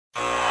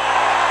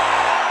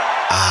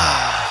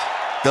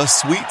The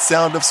sweet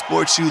sound of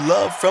sports you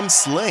love from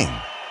Sling.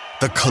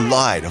 The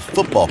collide of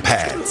football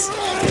pads.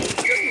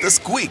 The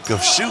squeak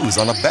of shoes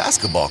on a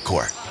basketball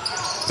court.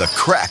 The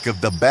crack of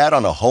the bat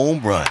on a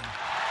home run.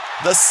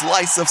 The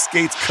slice of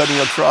skates cutting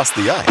across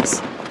the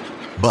ice.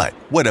 But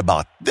what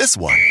about this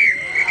one?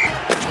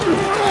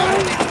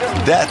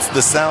 That's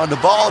the sound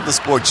of all the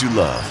sports you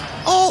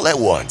love, all at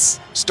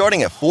once.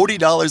 Starting at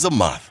 $40 a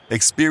month.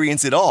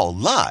 Experience it all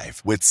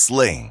live with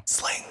Sling.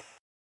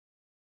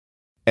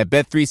 At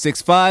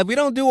Bet365, we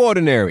don't do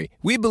ordinary.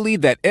 We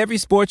believe that every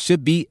sport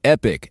should be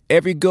epic.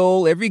 Every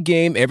goal, every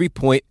game, every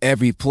point,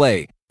 every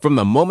play. From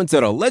the moments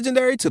that are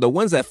legendary to the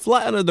ones that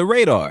fly under the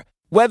radar.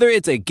 Whether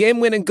it's a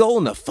game-winning goal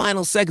in the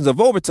final seconds of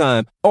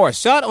overtime or a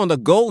shot on the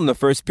goal in the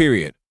first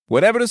period.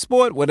 Whatever the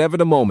sport, whatever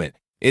the moment.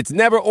 It's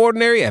never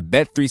ordinary at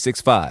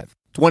Bet365.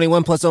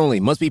 21 plus only.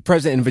 Must be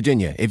present in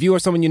Virginia. If you or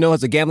someone you know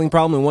has a gambling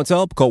problem and wants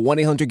help, call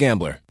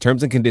 1-800-GAMBLER.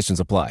 Terms and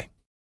conditions apply.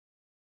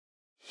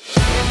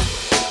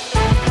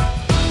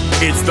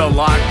 It's the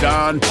Locked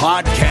On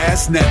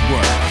Podcast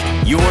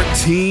Network, your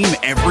team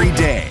every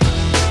day.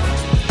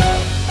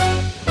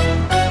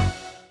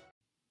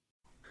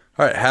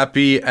 All right,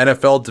 happy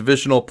NFL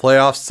Divisional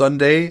Playoff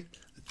Sunday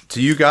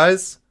to you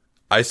guys.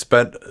 I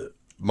spent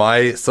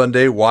my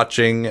Sunday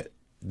watching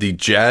the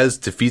Jazz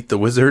defeat the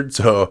Wizards,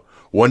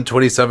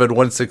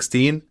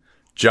 127-116.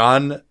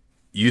 John,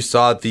 you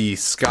saw the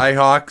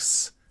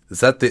Skyhawks.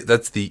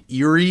 That's the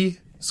Erie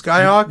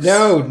Skyhawks?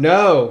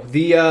 No.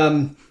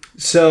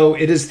 So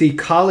it is the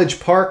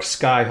College Park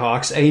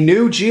Skyhawks, a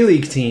new G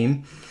League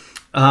team.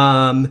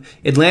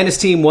 Atlanta's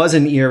team was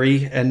in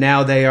Erie, and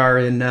now they're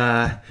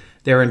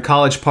in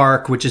College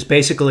Park, which is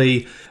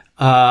basically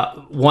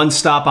one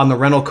stop on the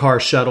rental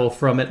car shuttle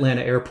from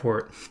Atlanta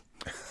Airport.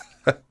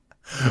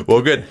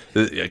 Well, good,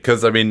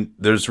 because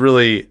there's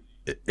really,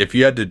 if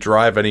you had to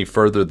drive any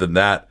further than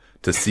that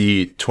to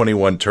see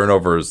 21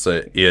 turnovers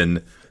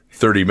in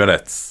 30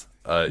 minutes,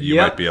 you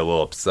might be a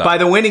little upset. By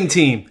the winning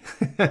team.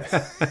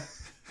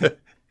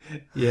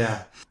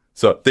 Yeah.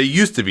 So they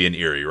used to be in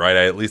Erie, right?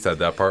 I at least had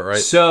that part right.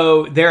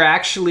 So they're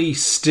actually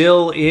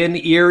still in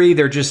Erie.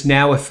 They're just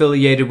now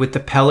affiliated with the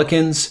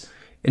Pelicans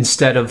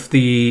instead of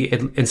the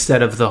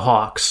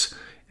Hawks.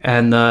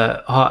 And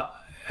I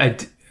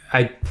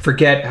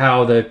forget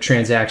how the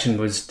transaction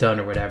was done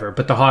or whatever,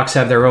 but the Hawks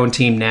have their own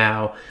team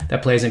now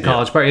that plays in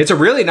College Park. It's a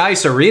really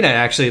nice arena,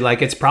 actually.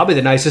 Like, it's probably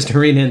the nicest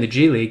arena in the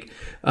G League.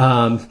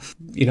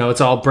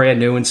 It's all brand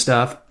new and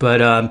stuff.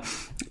 But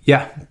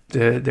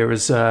there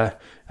was.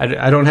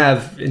 I don't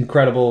have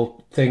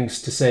incredible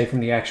things to say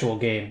from the actual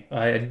game.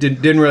 I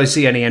didn't really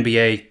see any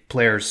NBA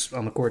players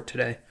on the court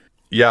today.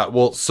 Yeah,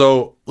 well,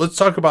 so let's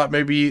talk about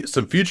maybe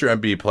some future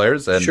NBA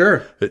players. And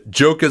sure.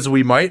 Joke as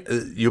we might,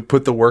 you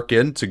put the work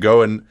in to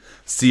go and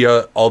see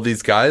all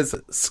these guys,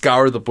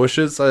 scour the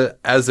bushes,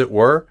 as it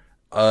were.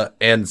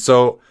 And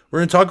so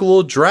we're going to talk a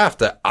little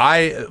draft.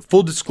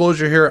 Full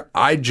disclosure here,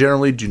 I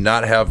generally do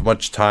not have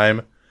much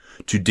time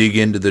to dig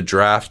into the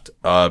draft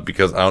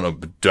because I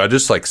don't know.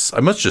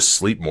 I must just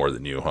sleep more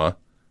than you, huh?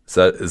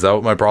 Is that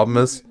what my problem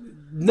is?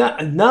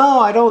 No,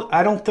 I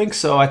don't think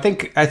so. I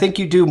think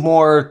you do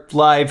more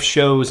live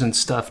shows and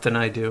stuff than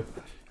I do.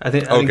 I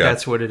think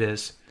that's what it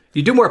is.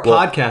 You do more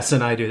podcasts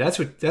than I do. That's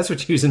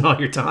what's using all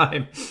your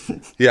time.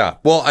 Yeah,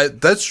 well,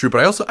 that's true.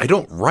 But I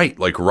don't write.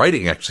 Like,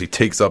 writing actually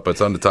takes up a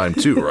ton of time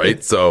too,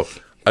 right? So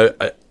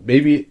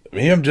maybe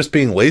I'm just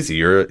being lazy.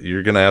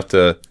 You're gonna have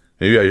to.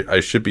 Maybe I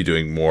should be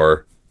doing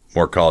more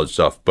college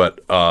stuff.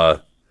 But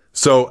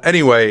so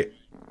anyway,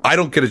 I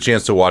don't get a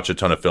chance to watch a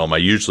ton of film. I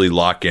usually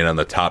lock in on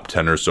the top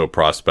 10 or so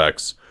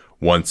prospects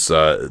once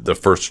the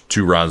first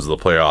two rounds of the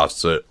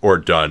playoffs are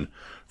done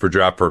for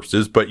draft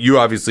purposes. But you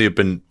obviously have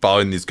been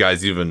following these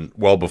guys even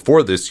well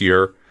before this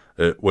year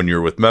when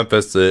you're with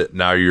Memphis.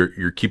 Now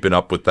you're keeping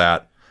up with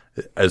that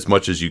as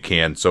much as you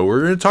can. So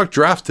we're going to talk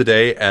draft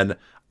today, and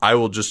I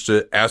will just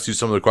ask you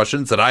some of the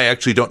questions that I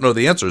actually don't know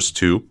the answers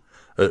to.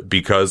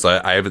 Because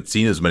I haven't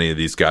seen as many of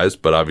these guys,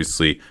 but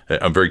obviously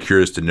I'm very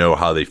curious to know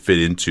how they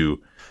fit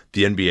into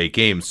the NBA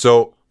game.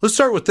 So let's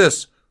start with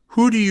this.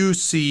 Who do you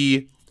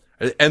see,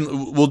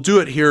 and we'll do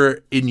it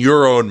here in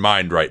your own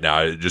mind right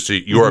now, just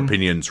your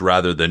opinions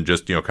rather than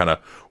just, kind of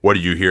what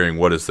are you hearing,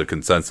 what is the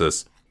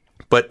consensus.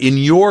 But in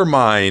your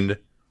mind,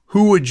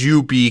 who would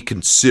you be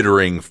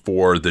considering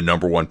for the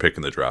number one pick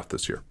in the draft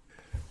this year?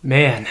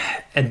 Man,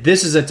 and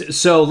this is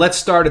so let's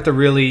start at the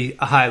really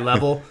high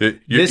level.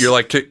 You're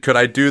like, could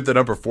I do the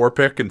number 4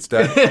 pick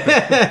instead?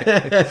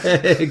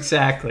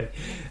 Exactly.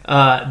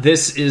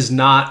 This is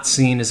not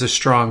seen as a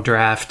strong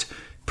draft,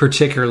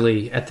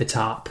 particularly at the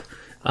top.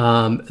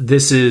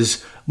 This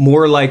is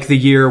more like the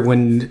year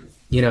when,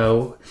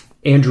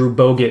 Andrew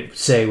Bogut,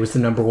 say, was the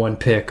number 1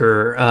 pick,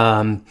 or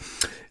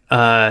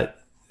I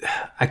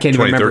can't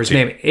even remember his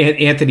name,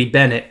 Anthony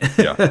Bennett.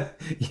 Yeah.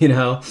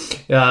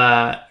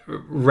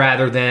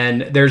 Rather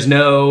than, there's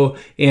no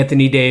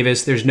Anthony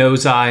Davis, there's no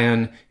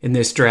Zion in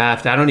this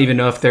draft. I don't even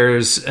know if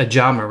there's a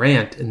John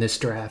Morant in this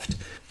draft.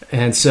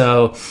 And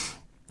so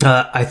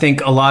I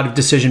think a lot of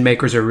decision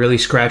makers are really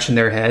scratching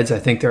their heads. I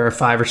think there are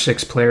 5 or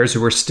 6 players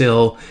who are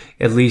still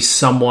at least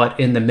somewhat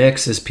in the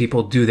mix as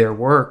people do their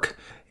work.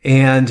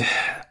 And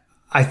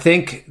I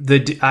think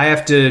I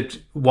have to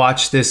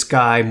watch this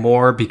guy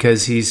more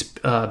because he's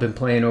been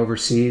playing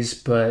overseas.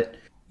 But,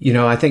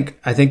 I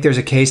think there's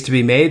a case to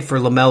be made for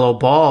LaMelo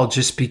Ball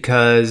just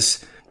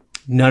because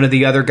none of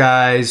the other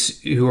guys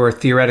who are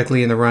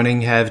theoretically in the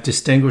running have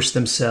distinguished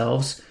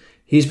themselves.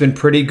 He's been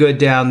pretty good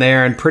down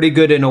there and pretty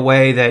good in a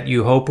way that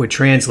you hope would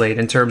translate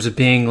in terms of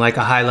being like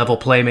a high-level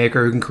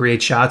playmaker who can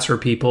create shots for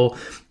people.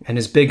 And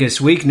his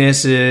biggest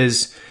weakness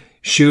is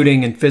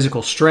shooting and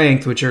physical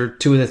strength, which are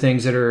 2 of the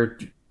things that are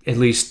at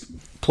least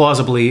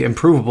plausibly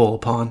improvable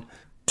upon.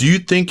 Do you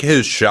think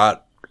his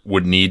shot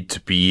would need to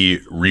be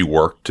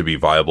reworked to be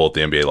viable at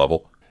the NBA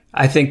level?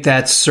 I think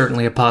that's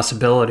certainly a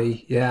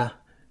possibility, yeah.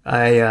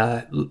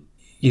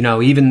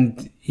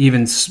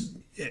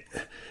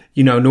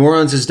 New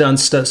Orleans has done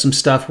some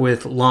stuff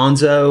with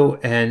Lonzo,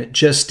 and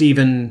just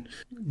even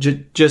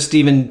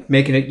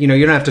making it, you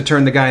don't have to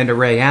turn the guy into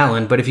Ray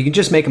Allen, but if you can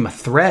just make him a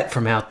threat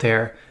from out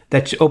there,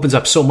 that opens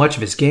up so much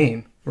of his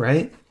game,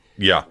 right?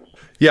 Yeah.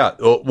 Yeah.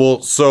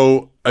 Well,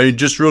 so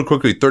just real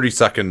quickly, 30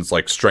 seconds,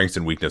 like strengths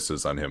and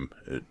weaknesses on him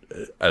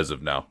as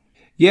of now.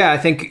 Yeah, I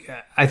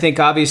think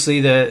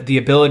obviously the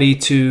ability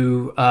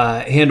to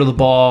handle the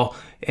ball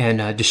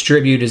and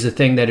distribute is the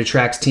thing that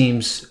attracts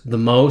teams the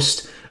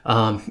most.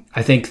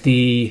 I think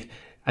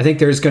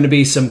there's going to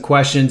be some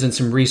questions and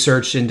some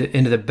research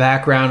into the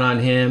background on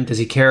him. Does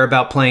he care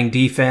about playing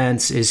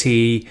defense? Is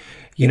he,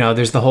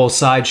 there's the whole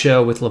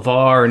sideshow with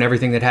LeVar and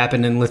everything that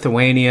happened in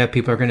Lithuania.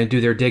 People are going to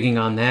do their digging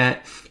on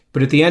that.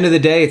 But at the end of the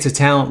day, it's a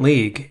talent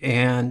league.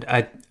 And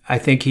I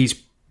think he's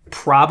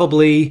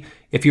probably,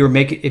 if you're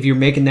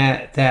making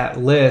that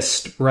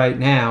list right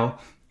now,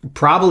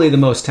 probably the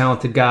most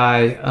talented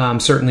guy,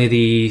 certainly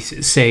the,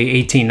 say,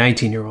 18,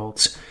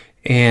 19-year-olds.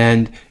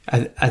 And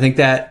I think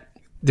that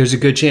there's a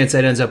good chance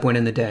that ends up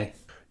winning the day.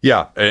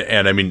 Yeah,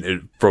 and I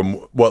mean, from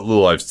what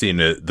little I've seen,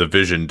 the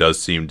vision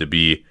does seem to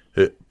be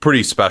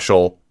pretty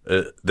special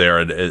there,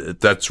 and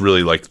that's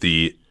really like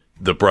the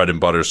bread and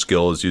butter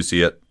skill as you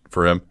see it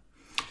for him.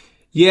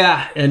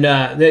 Yeah, and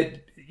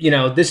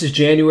this is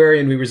January,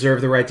 and we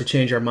reserve the right to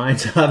change our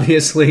minds,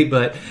 obviously.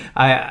 But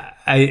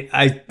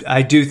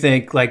I do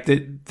think like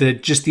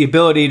just the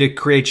ability to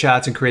create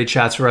shots and create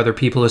shots for other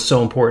people is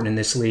so important in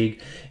this league.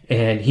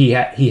 And he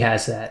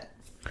has that.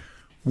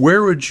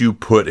 Where would you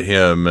put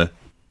him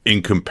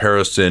in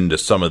comparison to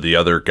some of the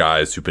other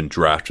guys who've been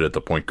drafted at the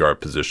point guard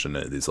position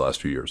in these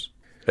last few years,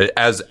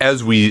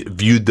 as we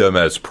viewed them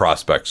as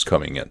prospects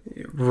coming in?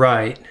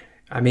 Right.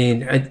 I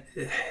mean,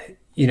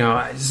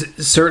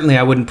 certainly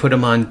I wouldn't put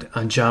him on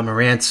Ja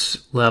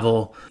Morant's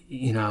level.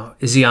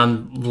 Is he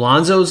on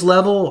Lonzo's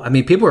level? I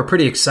mean, people were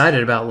pretty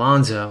excited about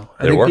Lonzo.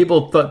 I think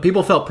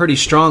people felt pretty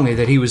strongly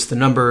that he was the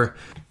number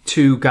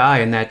 2 guy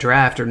in that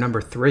draft, or number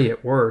 3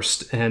 at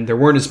worst, and there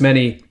weren't as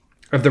many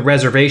of the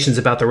reservations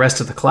about the rest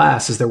of the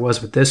class as there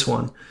was with this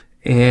one.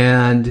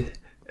 And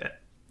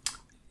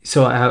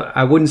so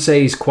I wouldn't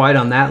say he's quite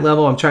on that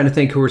level. I'm trying to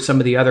think who are some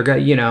of the other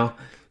guys, Yeah,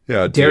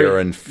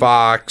 De'Aaron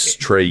Fox,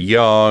 Trae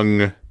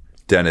Young,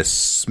 Dennis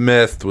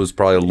Smith was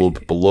probably a little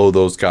bit below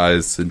those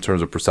guys in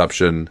terms of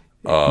perception.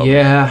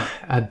 Darius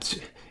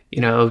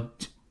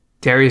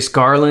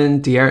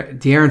Garland,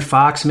 De'Aaron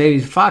Fox, maybe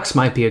Fox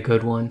might be a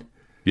good one.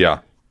 Yeah.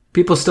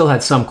 People still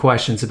had some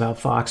questions about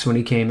Fox when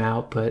he came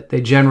out, but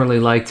they generally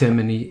liked him,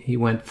 and he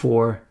went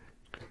 4.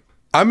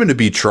 I'm going to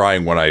be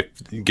trying when I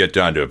get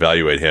down to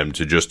evaluate him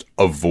to just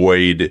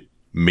avoid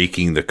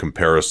making the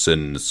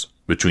comparisons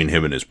between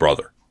him and his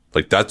brother.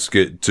 Like, that's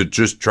good, to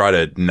just try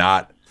to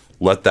not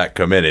let that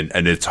come in.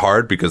 And it's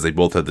hard because they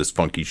both have this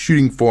funky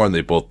shooting form. They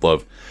both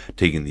love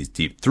taking these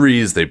deep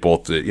threes. They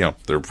both,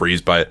 they're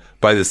raised by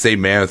the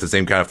same man with the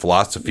same kind of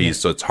philosophies.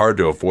 Yeah. So it's hard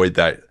to avoid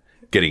that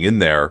getting in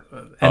there.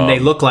 And they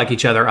look like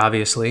each other,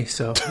 obviously.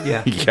 So,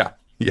 yeah.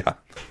 Yeah.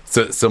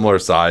 So, similar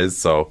size.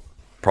 So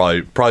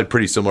probably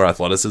pretty similar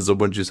athleticism,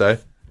 wouldn't you say?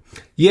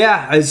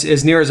 Yeah,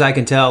 as near as I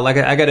can tell. Like,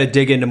 I got to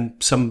dig into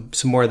some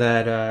more of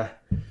that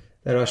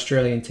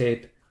Australian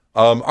tape.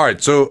 All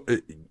right. So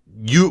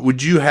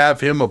would you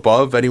have him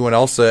above anyone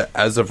else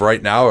as of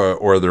right now,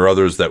 or are there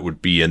others that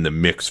would be in the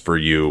mix for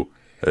you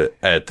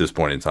at this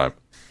point in time?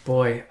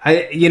 Boy,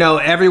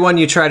 everyone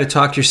you try to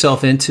talk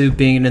yourself into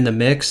being in the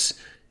mix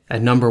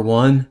at number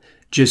 1,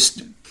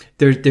 just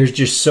there's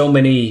just so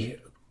many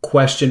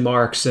question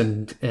marks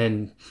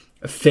and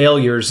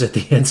failures at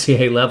the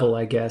NCAA level,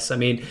 I guess. I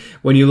mean,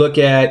 when you look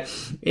at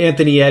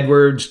Anthony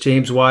Edwards,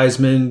 James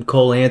Wiseman,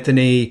 Cole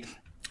Anthony,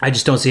 I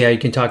just don't see how you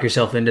can talk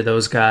yourself into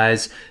those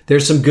guys.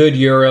 There's some good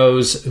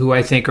Euros who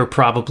I think are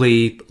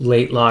probably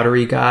late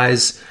lottery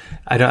guys.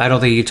 I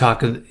don't think you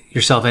talk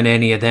yourself into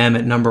any of them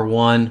at number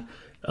 1.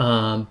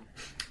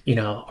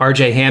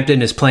 RJ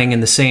Hampton is playing in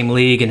the same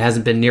league and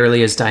hasn't been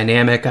nearly as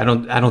dynamic. I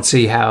don't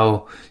see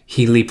how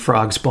he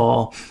leapfrogs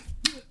ball.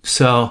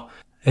 So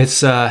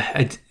it's a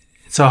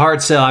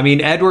hard sell. I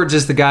mean, Edwards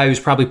is the guy who's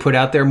probably put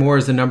out there more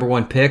as the number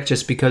 1 pick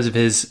just because of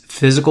his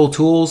physical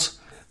tools.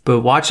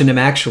 But watching him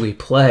actually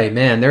play,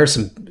 man, there's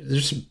some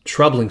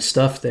troubling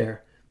stuff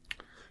there.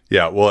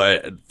 Yeah, well,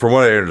 from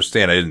what I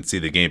understand, I didn't see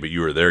the game, but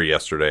you were there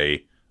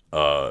yesterday.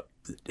 I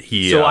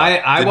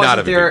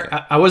wasn't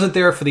there. I wasn't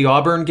there for the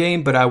Auburn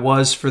game, but I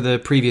was for the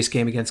previous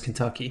game against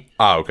Kentucky.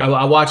 Okay.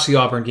 I watched the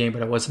Auburn game,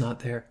 but I was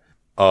not there.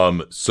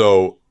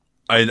 So,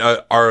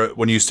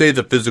 when you say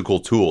the physical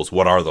tools,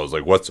 what are those?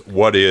 Like,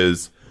 what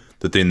is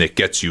the thing that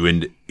gets you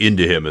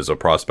into him as a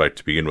prospect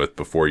to begin with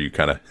before you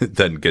kind of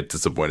then get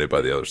disappointed by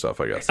the other stuff,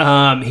 I guess?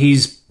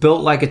 He's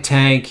built like a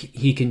tank.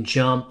 He can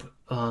jump.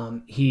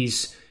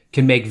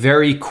 Can make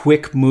very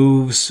quick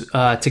moves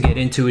to get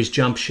into his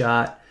jump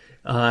shot.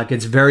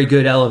 Gets very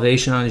good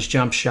elevation on his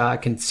jump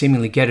shot. Can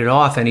seemingly get it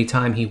off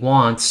anytime he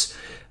wants.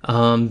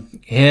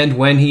 And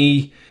when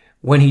he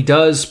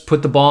does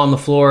put the ball on the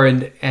floor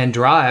and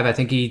drive, I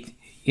think he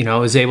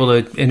is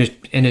able to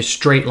in a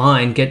straight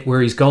line get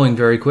where he's going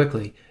very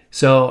quickly.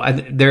 So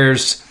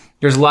there's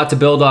a lot to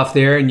build off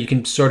there, and you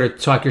can sort of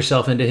talk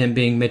yourself into him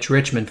being Mitch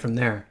Richmond from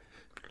there.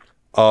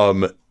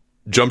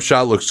 Jump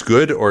shot looks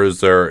good, or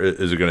is it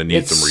going to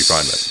need some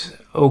refinement?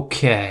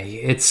 Okay,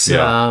 it's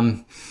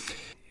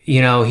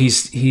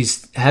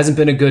he's hasn't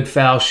been a good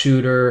foul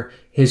shooter.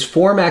 His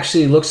form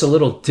actually looks a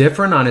little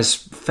different on his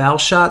foul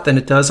shot than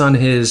it does on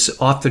his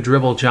off the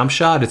dribble jump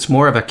shot. It's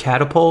more of a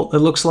catapult, it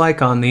looks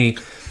like, on the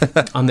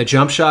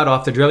jump shot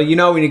off the dribble.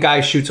 When a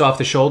guy shoots off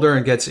the shoulder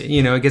and gets, it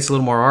gets a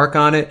little more arc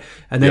on it.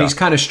 And then he's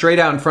kind of straight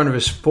out in front of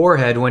his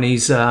forehead when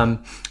he's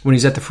at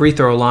the free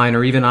throw line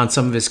or even on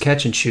some of his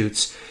catch and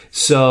shoots.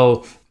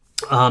 So,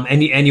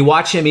 and you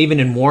watch him even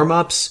in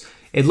warm-ups,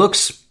 it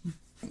looks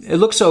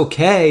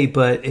okay,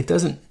 but it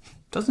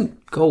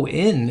doesn't go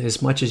in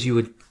as much as you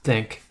would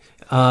think.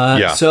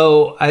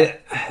 So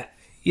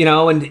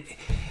and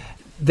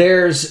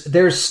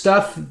there's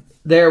stuff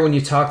there when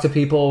you talk to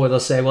people where they'll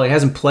say, well, he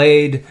hasn't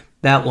played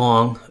that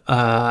long.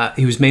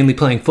 He was mainly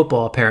playing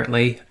football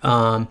apparently,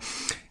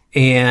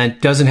 and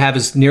doesn't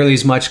have nearly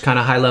as much kind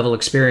of high level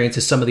experience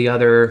as some of the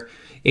other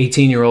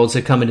 18-year-olds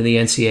that come into the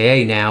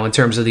NCAA now in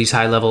terms of these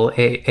high level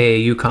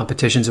AAU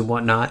competitions and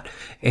whatnot.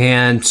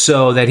 And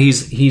so that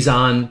he's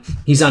on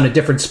a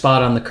different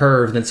spot on the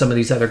curve than some of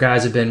these other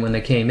guys have been when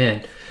they came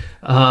in.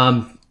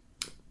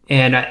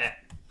 And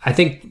I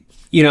think,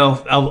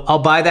 I'll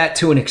buy that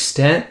to an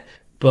extent,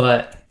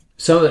 but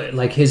so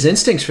like his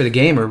instincts for the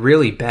game are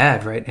really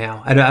bad right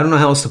now. I don't know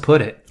how else to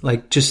put it.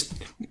 Like just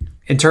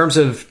in terms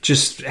of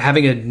just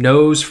having a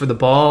nose for the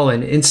ball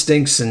and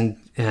instincts and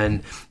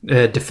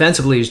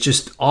defensively is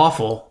just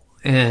awful.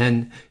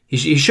 And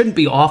he shouldn't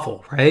be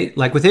awful, right?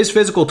 Like with his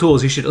physical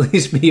tools, he should at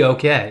least be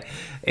okay.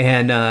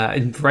 And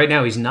right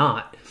now he's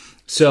not.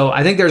 So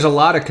I think there's a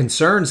lot of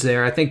concerns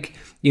there. I think,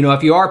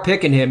 if you are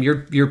picking him,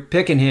 you're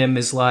picking him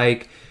as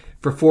like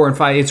for 4 and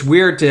 5. It's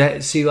weird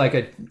to see like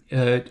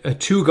a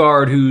two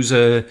guard who's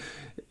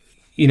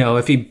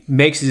if he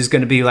makes it, is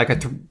going to be like a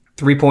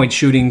 3-point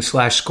shooting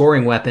 /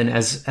 scoring weapon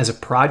as a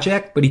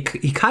project, but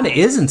he kind of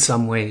is in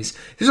some ways.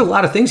 There's a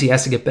lot of things he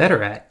has to get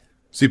better at.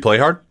 Does he play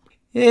hard?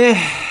 Yeah,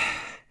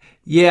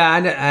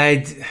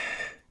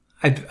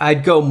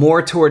 I'd go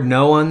more toward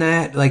no on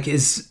that. Like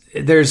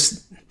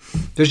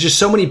there's just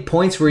so many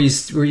points where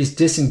he's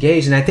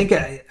disengaged, and I think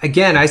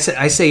again I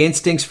say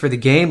instincts for the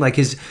game. Like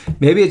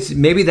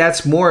maybe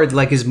that's more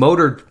like his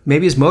motor.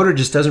 Maybe his motor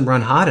just doesn't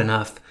run hot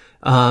enough.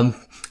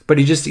 But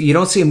you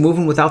don't see him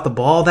moving without the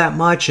ball that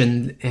much,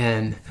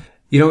 and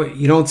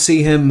you don't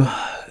see him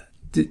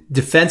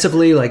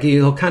defensively. Like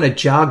he'll kind of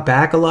jog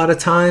back a lot of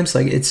times.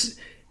 Like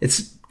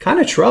it's kind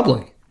of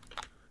troubling.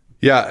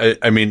 Yeah,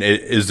 I mean,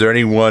 is there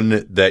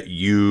anyone that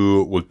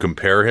you would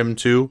compare him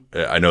to?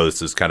 I know this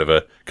is kind of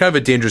a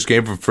dangerous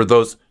game for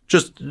those,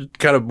 just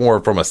kind of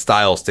more from a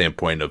style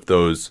standpoint of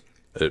those.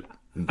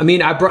 I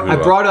mean, I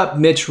brought up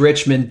Mitch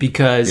Richmond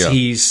because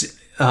he's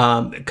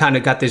kind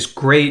of got this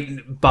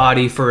great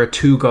body for a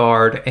two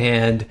guard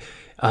and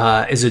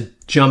is a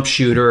jump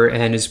shooter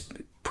and is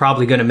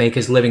probably going to make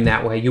his living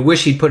that way. You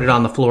wish he'd put it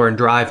on the floor and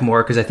drive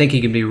more, because I think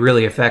he can be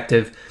really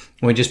effective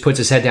when he just puts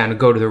his head down and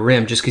go to the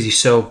rim, just because he's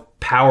so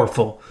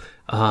powerful.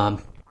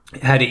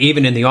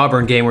 Even in the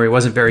Auburn game where he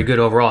wasn't very good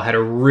overall, had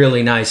a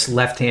really nice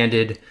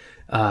left-handed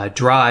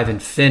drive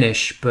and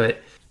finish. But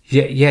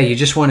you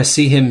just want to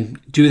see him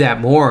do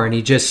that more, and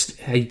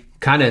he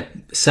kind of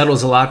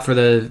settles a lot for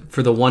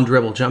the one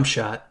dribble jump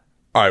shot.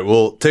 All right,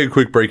 we'll take a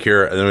quick break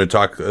here, and then we'll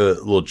talk a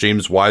little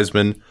James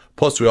Wiseman.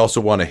 Plus, we also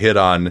want to hit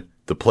on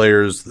the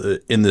players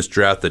in this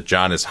draft that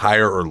John is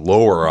higher or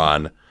lower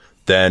on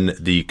than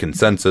the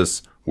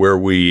consensus, where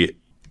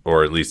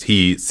or at least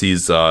he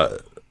sees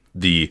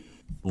the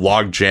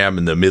log jam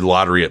in the mid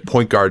lottery at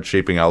point guard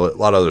shaping out. A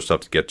lot of other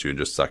stuff to get to in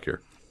just a sec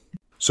here.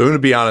 So I'm going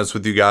to be honest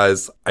with you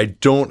guys. I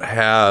don't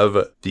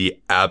have the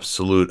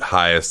absolute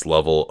highest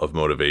level of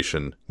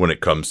motivation when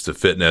it comes to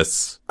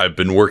fitness. I've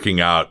been working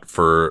out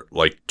for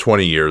like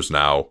 20 years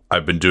now.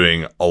 I've been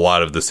doing a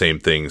lot of the same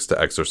things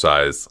to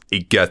exercise.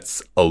 It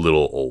gets a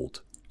little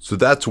old. So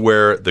that's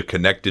where the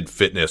connected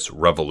fitness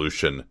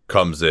revolution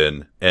comes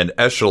in. And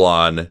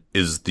Echelon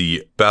is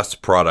the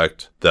best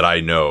product that I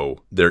know.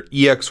 Their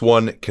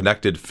EX1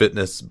 connected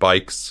fitness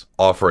bikes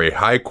offer a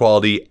high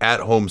quality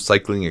at-home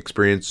cycling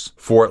experience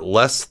for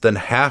less than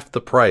half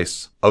the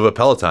price of a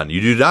Peloton.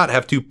 You do not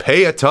have to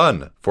pay a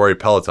ton for a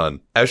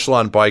Peloton.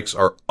 Echelon bikes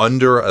are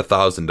under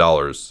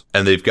 $1,000,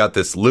 and they've got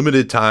this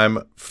limited time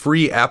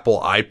free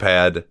Apple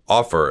iPad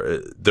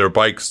offer. Their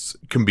bikes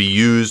can be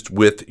used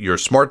with your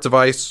smart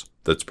device.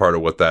 That's part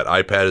of what that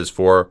iPad is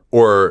for.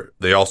 Or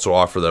they also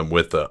offer them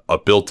with a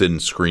built-in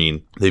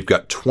screen. They've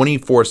got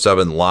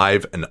 24/7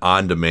 live and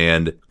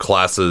on-demand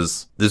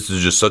classes. This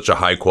is just such a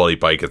high-quality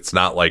bike. It's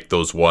not like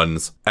those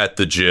ones at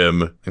the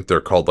gym. I think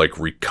they're called like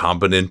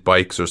recombinant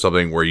bikes or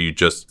something, where you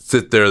just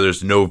sit there.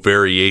 There's no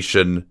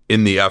variation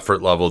in the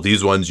effort level.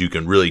 These ones you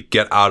can really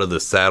get out of the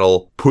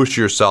saddle, push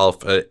yourself,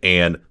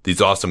 and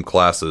these awesome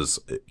classes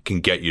can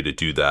get you to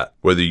do that.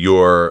 Whether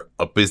you're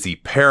a busy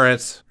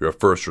parent, you're a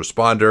first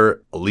responder,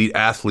 elite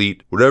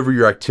athlete, whatever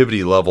your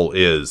activity level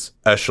is,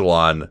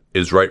 Echelon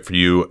is right for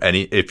you. And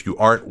if you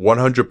aren't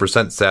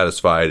 100%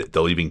 satisfied,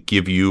 they'll even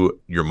give you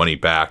your money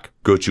back.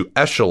 Go to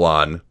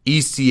Echelon,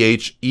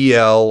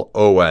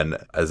 ECHELON,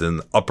 as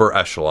in upper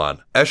echelon,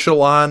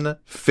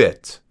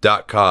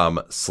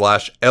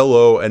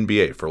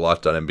 echelonfit.com/LONBA for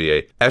Locked On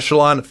NBA.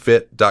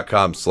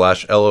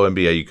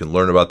 Echelonfit.com/LONBA. You can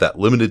learn about that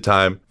limited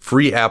time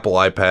free Apple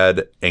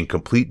iPad and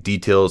complete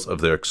details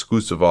of their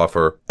exclusive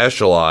offer.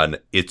 Echelon,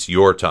 it's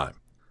your time.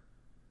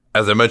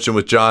 As I mentioned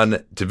with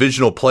John,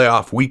 divisional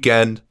playoff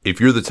weekend.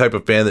 If you're the type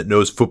of fan that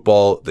knows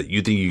football, that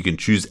you think you can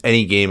choose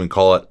any game and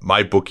call it,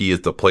 MyBookie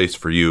is the place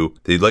for you.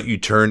 They let you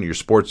turn your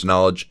sports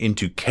knowledge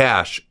into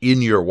cash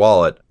in your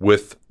wallet.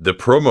 With the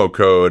promo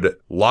code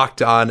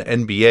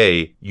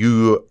LOCKEDONNBA,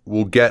 you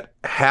will get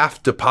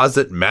half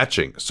deposit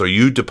matching. So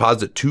you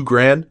deposit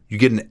 $2,000, you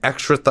get an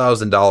extra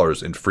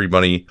 $1,000 in free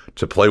money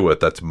to play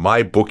with. That's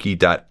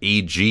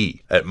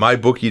mybookie.ag. At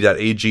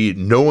mybookie.ag,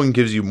 no one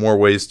gives you more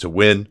ways to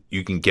win.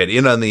 You can get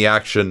in on the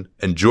action,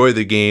 enjoy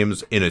the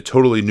games in a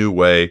totally new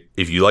way.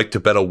 If you like to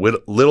bet a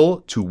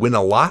little to win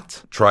a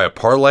lot, try a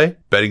parlay,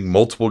 betting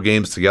multiple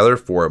games together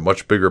for a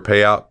much bigger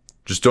payout.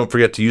 Just don't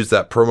forget to use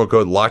that promo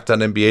code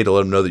LOCKEDONNBA to let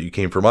them know that you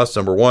came from us,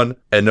 number one.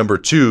 And number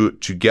two,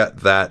 to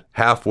get that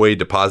halfway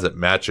deposit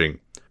matching.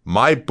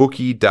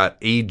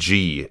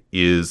 MyBookie.ag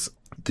is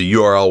the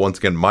URL. Once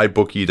again,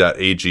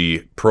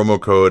 MyBookie.ag, promo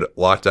code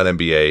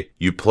LOCKEDONNBA.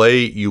 You play,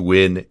 you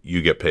win,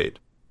 you get paid.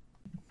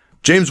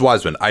 James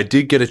Wiseman, I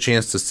did get a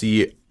chance to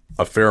see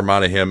a fair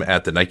amount of him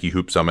at the Nike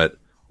Hoop Summit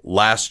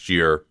last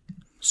year.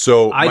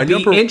 So I'd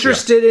be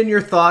interested in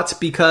your thoughts,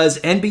 because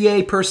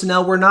NBA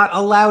personnel were not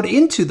allowed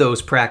into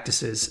those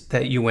practices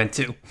that you went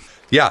to.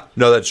 Yeah,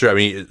 no, that's true. I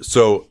mean,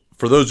 so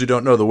for those who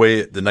don't know the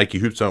way the Nike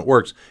Hoop Summit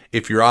works,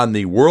 if you're on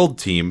the world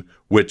team,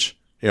 which,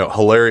 you know,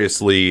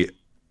 hilariously,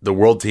 the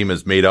world team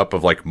is made up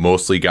of like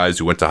mostly guys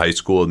who went to high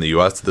school in the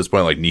US at this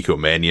point, like Nico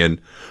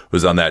Mannion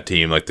was on that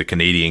team, like the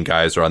Canadian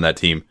guys are on that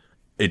team.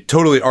 A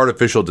totally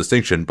artificial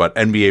distinction, but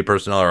NBA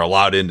personnel are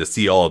allowed in to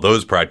see all of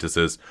those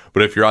practices.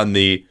 But if you're on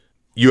the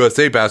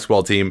USA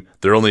basketball team,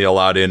 they're only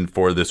allowed in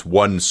for this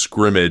one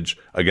scrimmage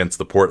against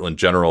the Portland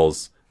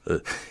Generals.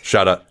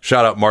 Shout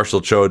out Marshall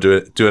Cho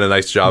doing a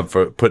nice job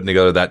for putting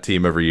together that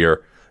team every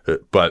year.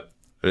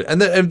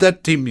 And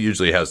that team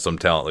usually has some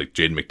talent, like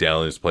Jaden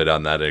McDaniels who's played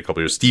on that in a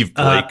couple of years. Steve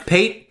Blake,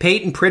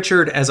 Peyton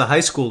Pritchard as a high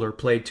schooler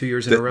played 2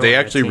 years in a row. They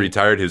actually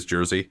retired his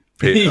jersey.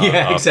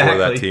 Yeah, exactly. For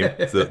that team,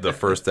 the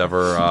first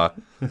ever.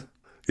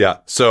 Yeah,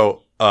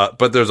 so.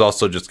 But there's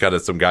also just kind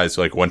of some guys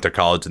who like went to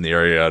college in the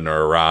area and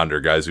are around, or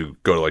guys who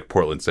go to like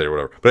Portland State or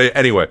whatever. But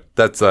anyway,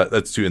 that's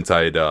too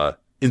inside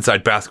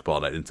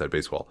basketball, not inside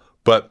baseball.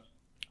 But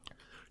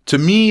to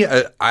me,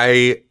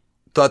 I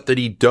thought that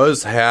he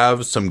does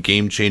have some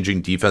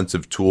game-changing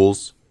defensive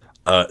tools,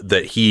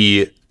 that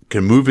he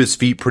can move his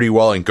feet pretty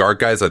well and guard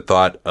guys. I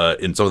thought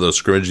in some of those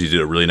scrimmages, he did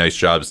a really nice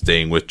job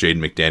staying with Jaden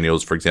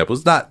McDaniels, for example.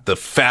 He's not the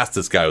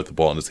fastest guy with the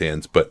ball in his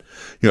hands, but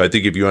you know, I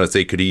think if you want to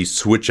say, could he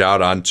switch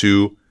out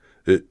onto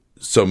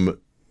some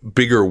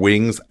bigger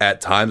wings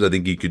at times, I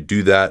think he could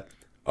do that.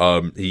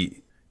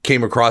 He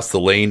came across the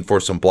lane for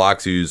some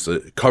blocks. He was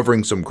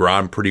covering some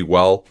ground pretty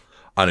well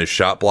on his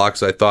shot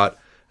blocks, I thought.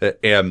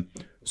 And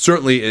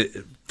certainly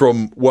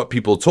from what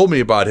people told me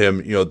about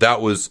him, you know,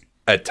 that was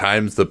at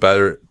times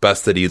the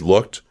best that he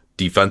looked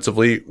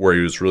defensively, where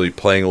he was really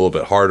playing a little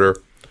bit harder.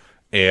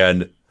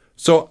 And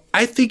so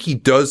I think he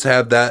does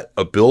have that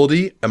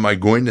ability. Am I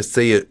going to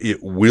say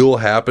it will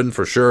happen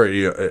for sure?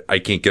 You know, I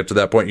can't get to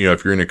that point. You know,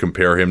 if you're going to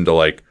compare him to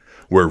like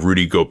where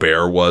Rudy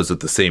Gobert was at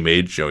the same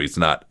age, you know, he's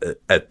not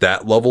at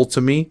that level to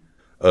me.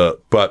 And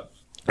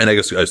I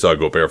guess I saw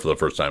Gobert for the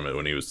first time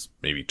when he was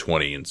maybe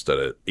 20 instead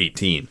of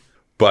 18.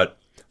 But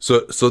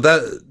so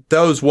that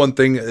was one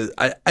thing.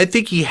 I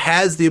think he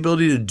has the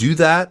ability to do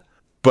that.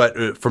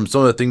 But from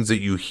some of the things that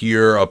you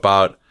hear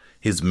about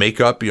his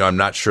makeup, you know, I'm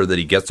not sure that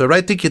he gets there. But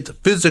I think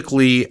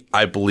physically,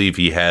 I believe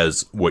he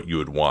has what you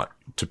would want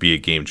to be a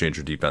game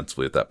changer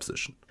defensively at that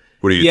position.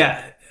 What do you think?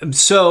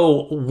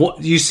 So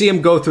you see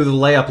him go through the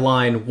layup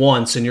line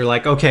once, and you're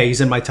like, okay, he's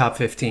in my top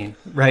 15,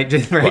 right?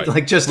 Right?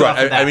 Like just off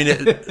of that. I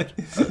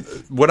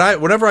mean,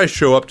 whenever I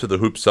show up to the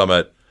Hoop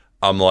Summit,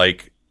 I'm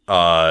like,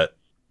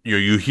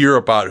 you hear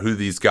about who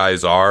these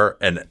guys are,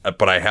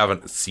 but I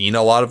haven't seen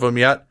a lot of them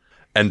yet,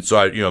 and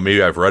so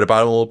maybe I've read about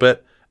them a little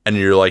bit, and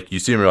you're like, you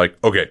see them, you're like,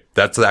 okay,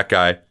 that's that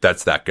guy,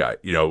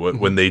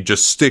 when they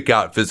just stick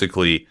out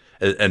physically,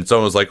 and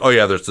someone's like, oh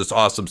yeah, there's this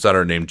awesome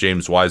center named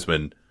James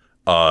Wiseman,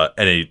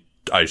 and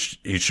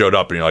he showed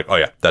up, and you're like, oh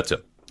yeah, that's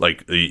him.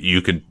 Like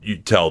you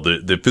tell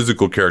the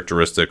physical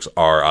characteristics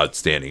are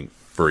outstanding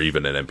for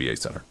even an NBA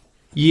center.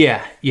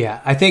 Yeah.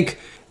 I think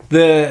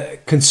the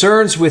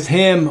concerns with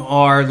him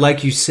are,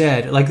 like you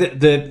said, like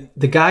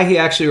the guy he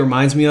actually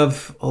reminds me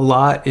of a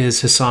lot is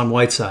Hassan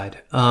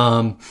Whiteside,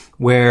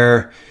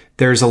 where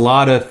there's a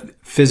lot of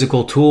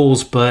physical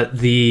tools, but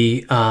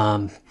the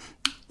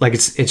like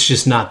it's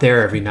just not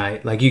there every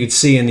night. Like you could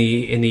see in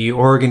the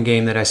Oregon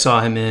game that I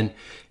saw him in,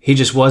 he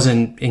just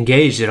wasn't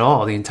engaged at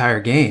all the entire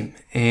game.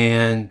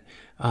 And,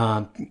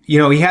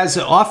 he has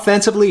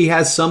offensively, he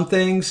has some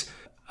things.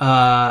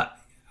 I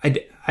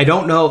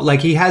don't know,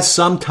 like he has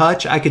some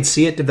touch. I could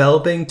see it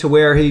developing to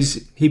where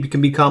he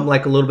can become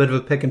like a little bit of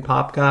a pick and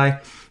pop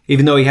guy,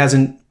 even though he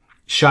hasn't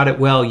shot it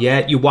well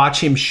yet. You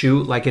watch him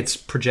shoot like it's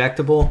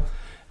projectable.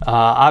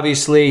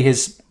 Obviously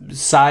his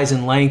size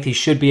and length, he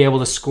should be able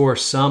to score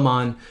some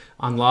on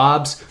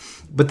lobs,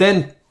 but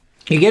then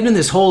you get in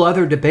this whole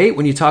other debate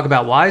when you talk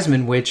about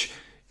Wiseman, which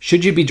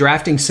should you be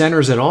drafting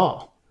centers at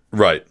all?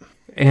 Right.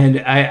 And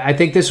I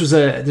think this was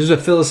a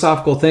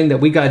philosophical thing that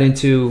we got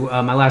into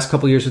my last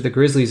couple of years with the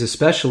Grizzlies,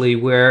 especially,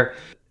 where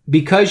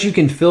because you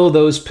can fill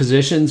those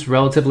positions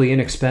relatively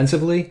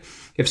inexpensively,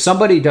 if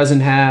somebody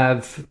doesn't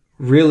have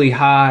really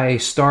high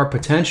star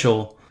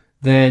potential,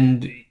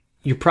 then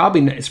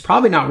it's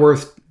probably not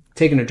worth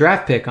taking a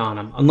draft pick on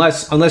them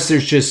unless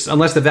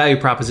the value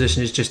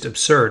proposition is just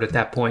absurd at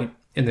that point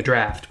in the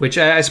draft, which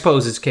I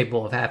suppose is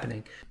capable of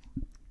happening.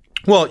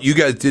 Well, you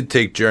guys did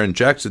take Jaren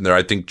Jackson there.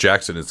 I think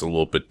Jackson is a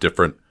little bit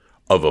different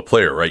of a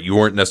player, right? You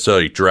weren't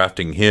necessarily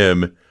drafting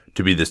him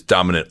to be this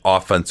dominant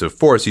offensive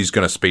force. He's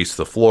going to space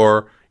the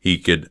floor. He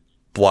could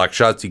block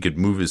shots. He could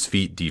move his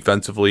feet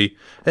defensively.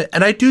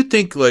 And I do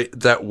think like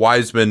that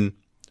Wiseman,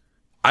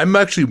 I'm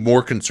actually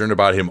more concerned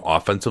about him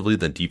offensively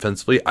than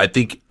defensively. I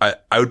think I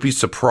would be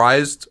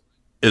surprised,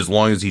 as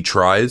long as he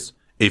tries,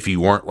 if he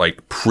weren't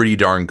like pretty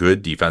darn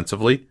good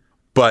defensively.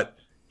 But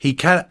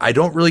I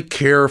don't really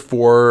care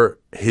for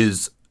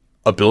his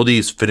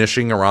abilities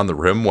finishing around the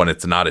rim when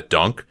it's not a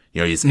dunk.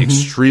 He's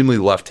extremely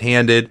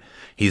left-handed.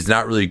 He's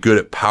not really good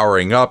at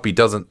powering up. He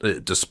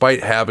doesn't,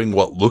 despite having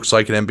what looks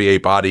like an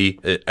NBA body,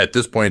 at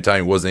this point in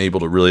time, he wasn't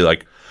able to really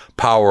like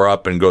power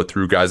up and go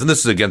through guys. And this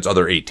is against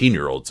other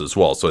 18-year-olds as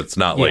well. So it's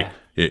not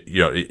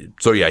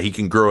so yeah, he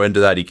can grow into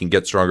that. He can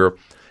get stronger.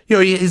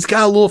 He's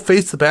got a little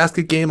face the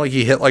basket game. Like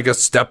he hit like a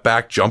step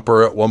back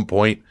jumper at one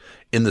point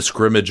in the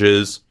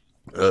scrimmages.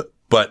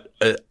 But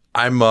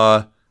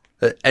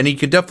and he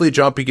could definitely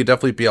jump. He could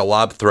definitely be a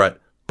lob threat,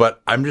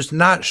 but I'm just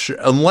not sure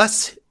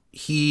unless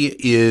he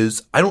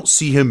is, I don't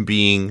see him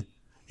being,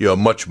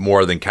 much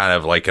more than kind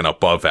of like an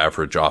above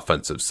average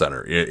offensive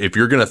center. If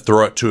you're going to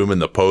throw it to him in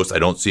the post, I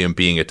don't see him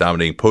being a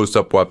dominating post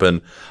up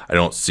weapon. I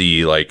don't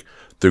see like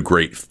the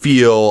great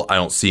feel. I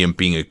don't see him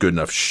being a good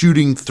enough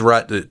shooting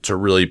threat to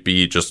really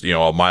be just,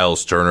 a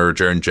Miles Turner,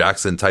 Jaren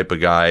Jackson type of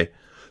guy.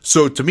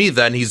 So to me,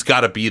 then he's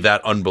got to be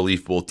that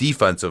unbelievable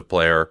defensive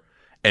player.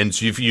 And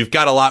so you've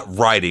got a lot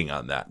riding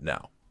on that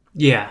now.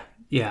 Yeah.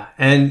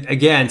 And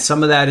again,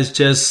 some of that is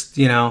just,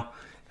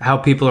 how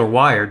people are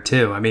wired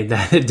too. I mean,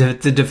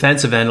 the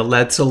defensive end,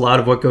 that's a lot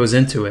of what goes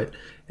into it.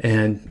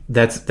 And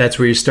that's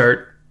where you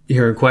start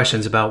hearing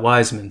questions about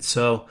Wiseman.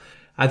 So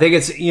I think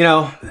it's,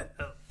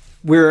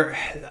 we're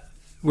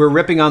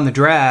ripping on the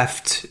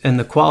draft and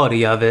the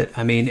quality of it.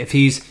 I mean, if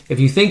you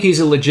think he's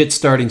a legit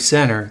starting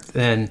center,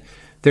 then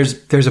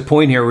there's a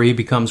point here where he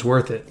becomes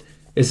worth it.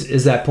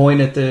 Is that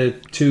point at the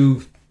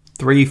 2,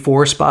 3,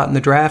 4 spot in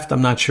the draft?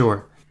 I'm not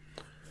sure.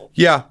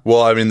 Yeah,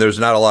 well, I mean, there's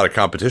not a lot of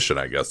competition,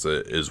 I guess,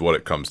 is what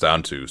it comes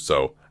down to.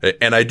 So,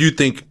 and I do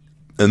think,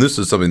 and this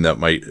is something that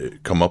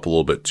might come up a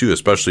little bit too,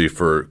 especially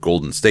for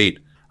Golden State.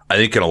 I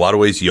think in a lot of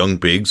ways, young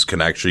bigs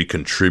can actually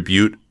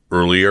contribute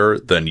earlier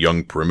than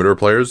young perimeter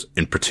players,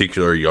 in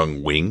particular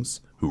young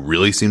wings, who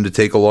really seem to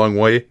take a long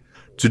way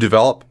to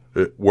develop.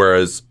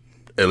 Whereas,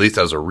 at least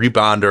as a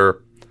rebounder,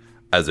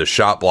 as a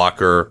shot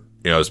blocker,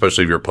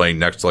 especially if you're playing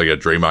next to like a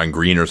Draymond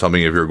Green or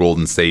something, if you're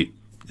Golden State,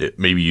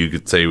 maybe you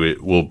could say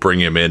we'll bring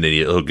him in and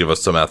he'll give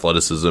us some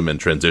athleticism and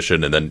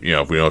transition. And then,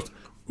 if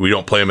we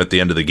don't play him at the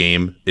end of the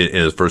game in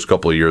his first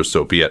couple of years,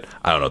 so be it.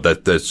 I don't know.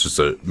 That's just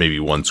maybe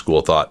one school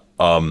of thought.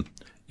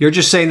 You're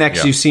just saying that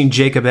because you've seen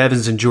Jacob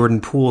Evans and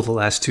Jordan Poole the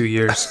last 2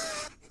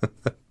 years.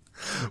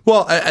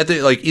 Well, I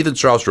think like Ethan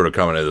Strauss wrote a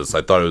comment on this.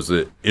 I thought it was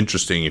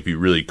interesting if you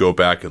really go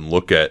back and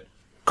look at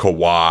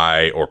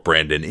Kawhi or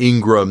Brandon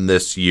Ingram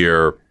this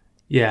year.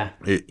 Yeah.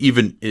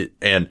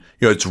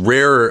 It's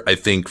rare, I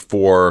think,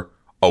 for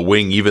a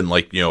wing, even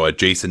like, a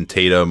Jason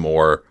Tatum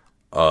or,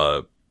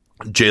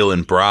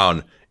 Jaylen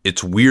Brown,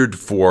 it's weird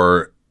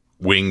for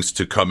wings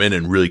to come in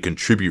and really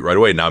contribute right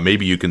away. Now,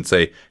 maybe you can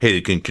say, hey,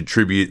 they can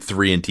contribute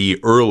 3-and-D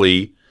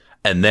early,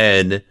 and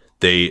then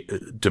they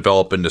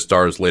develop into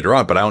stars later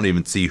on. But I don't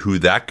even see who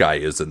that guy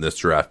is in this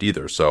draft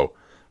either. So,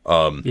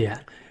 yeah.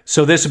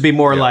 So this would be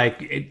more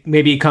like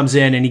maybe he comes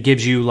in and he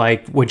gives you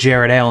like what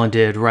Jared Allen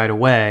did right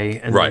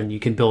away, and then you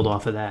can build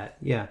off of that.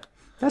 Yeah,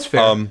 that's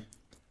fair.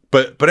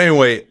 But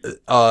anyway,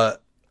 I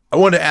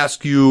want to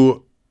ask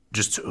you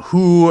just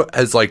who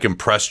has like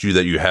impressed you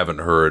that you haven't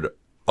heard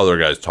other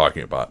guys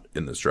talking about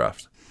in this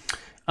draft.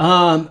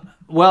 Well,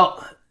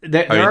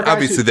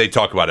 obviously they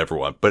talk about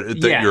everyone,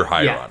 but that you're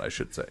higher on, I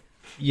should say.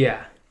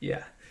 Yeah.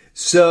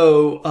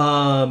 So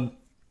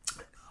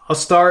I'll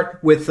start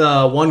with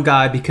one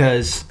guy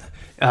because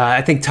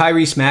I think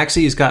Tyrese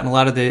Maxey has gotten a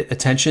lot of the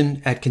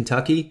attention at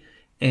Kentucky,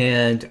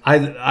 and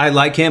I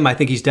like him. I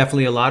think he's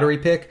definitely a lottery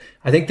pick.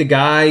 I think the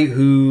guy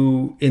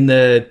who in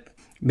the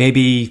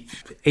maybe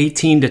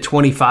 18 to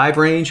 25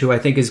 range, who I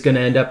think is going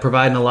to end up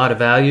providing a lot of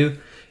value,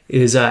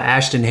 is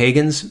Ashton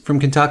Hagans from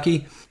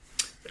Kentucky.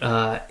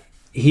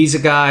 He's a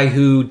guy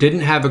who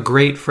didn't have a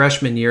great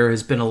freshman year,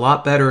 has been a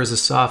lot better as a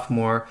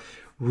sophomore,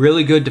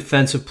 really good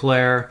defensive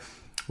player,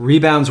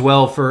 rebounds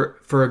well for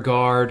a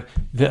guard,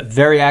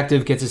 very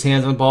active, gets his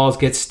hands on balls,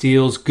 gets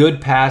steals, good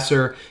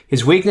passer.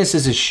 His weakness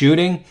is his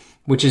shooting,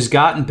 which has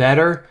gotten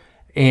better,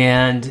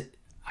 and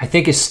I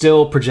think is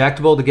still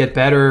projectable to get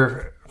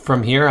better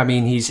from here. I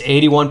mean, he's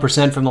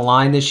 81% from the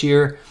line this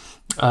year.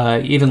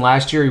 Even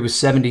last year, he was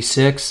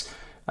 76%.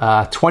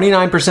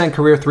 29%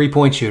 career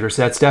three-point shooter,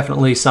 so that's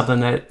definitely something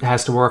that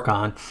has to work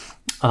on,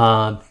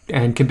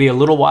 and can be a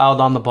little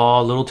wild on the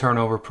ball, a little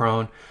turnover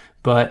prone.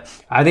 But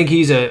I think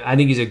he's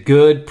a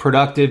good,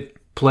 productive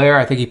player.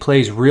 I think he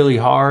plays really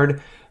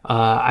hard.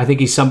 I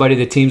think he's somebody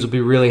that teams will be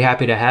really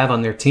happy to have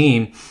on their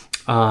team,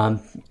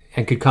 and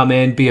could come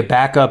in, be a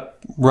backup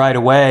right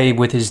away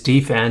with his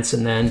defense,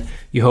 and then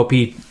you hope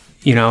he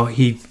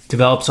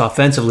develops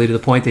offensively to the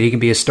point that he can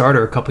be a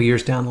starter a couple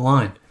years down the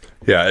line.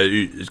 Yeah,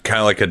 it's kind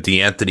of like a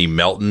DeAnthony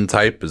Melton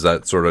type. Is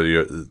that sort of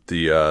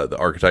the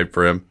archetype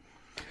for him?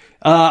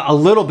 A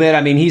little bit.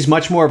 I mean, he's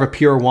much more of a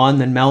pure one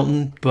than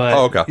Melton,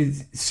 but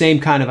same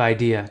kind of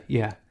idea.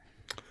 Yeah.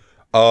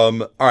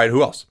 All right.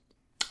 Who else?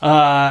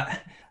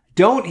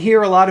 Don't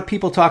hear a lot of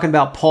people talking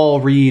about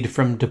Paul Reed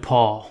from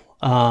DePaul.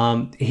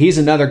 He's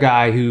another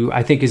guy who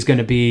I think is going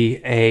to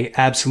be a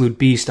absolute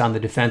beast on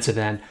the defensive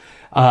end.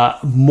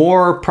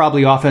 More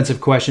probably offensive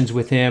questions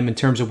with him in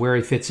terms of where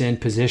he fits in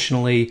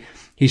positionally.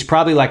 He's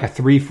probably like a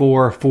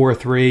 3-4,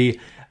 4-3.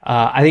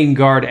 I think he can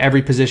guard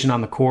every position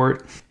on the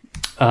court.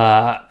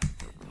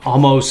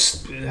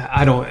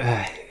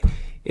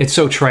 It's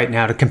so trite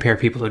now to compare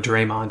people to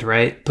Draymond,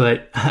 right?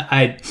 But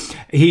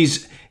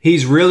he's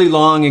really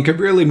long and could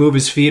really move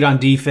his feet on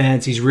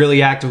defense. He's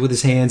really active with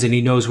his hands, and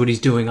he knows what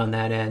he's doing on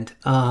that end.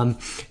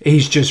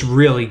 He's just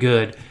really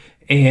good.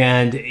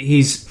 And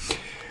he's...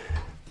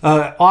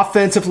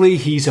 offensively,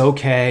 he's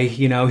okay.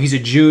 He's a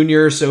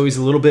junior, so he's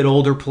a little bit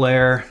older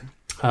player.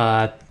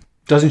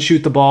 Doesn't shoot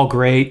the ball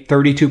great.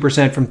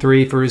 32% from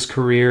three for his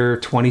career,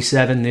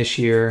 27 this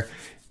year.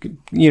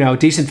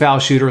 Decent foul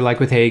shooter like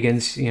with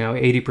Hagans,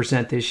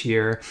 80% this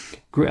year.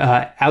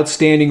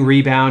 Outstanding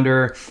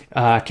rebounder,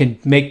 can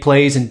make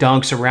plays and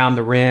dunks around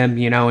the rim,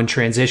 in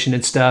transition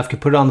and stuff. Can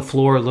put it on the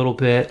floor a little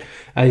bit.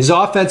 His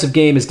offensive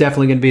game is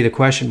definitely going to be the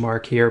question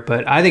mark here,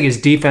 but I think his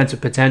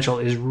defensive potential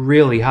is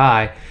really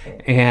high.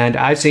 And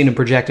I've seen him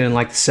projected in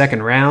like the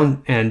second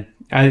round. And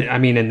I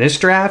mean, in this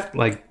draft,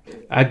 like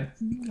I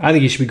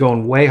think he should be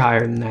going way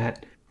higher than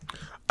that.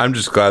 I'm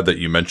just glad that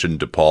you mentioned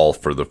DePaul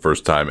for the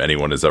first time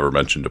anyone has ever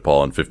mentioned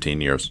DePaul in 15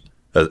 years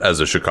as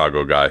a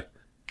Chicago guy.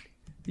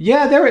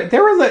 Yeah, there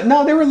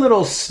were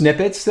little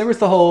snippets. There was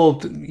the whole,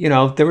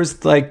 there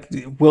was like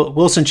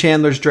Wilson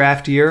Chandler's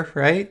draft year,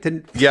 right?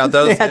 They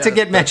had to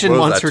get mentioned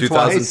once or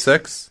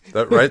 2006?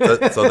 twice.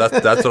 2006, right? So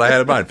that's what I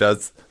had in mind.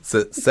 That's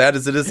sad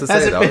as it is to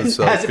say.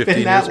 Has it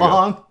been that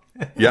long?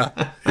 Yeah.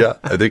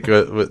 I think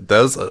that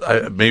was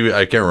maybe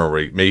I can't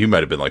remember. Maybe he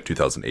might have been like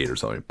 2008 or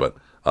something, but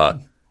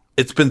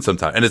it's been some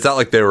time, and it's not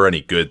like they were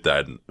any good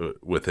then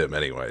with him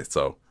anyway.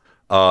 So,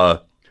 no,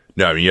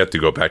 I mean you have to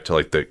go back to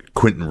like the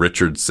Quentin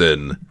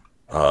Richardson,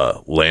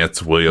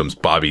 Lance Williams,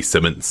 Bobby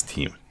Simmons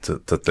team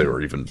that they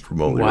were even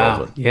remotely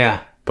relevant.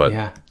 Yeah, but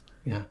yeah.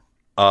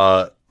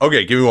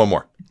 Okay, give me one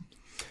more.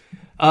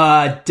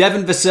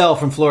 Devin Vassell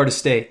from Florida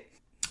State,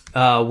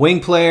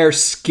 wing player,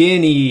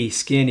 skinny,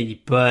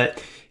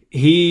 but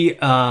he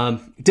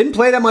didn't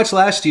play that much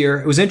last year.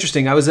 It was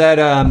interesting. I was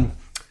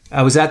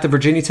at the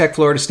Virginia Tech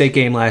Florida State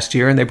game last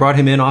year, and they brought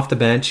him in off the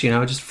bench.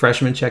 Just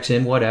freshman, checks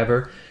in,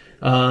 whatever.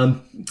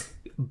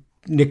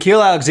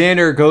 Nickeil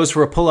Alexander goes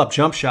for a pull-up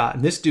jump shot,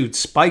 and this dude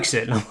spikes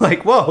it. And I'm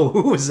like, whoa,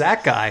 who was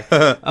that guy?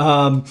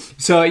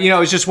 So,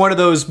 it's just one of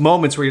those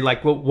moments where you're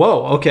like,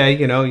 whoa, okay.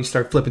 You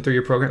start flipping through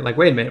your program, like,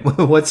 wait a minute,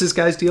 what's this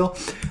guy's deal?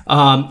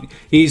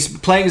 He's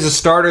playing as a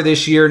starter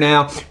this year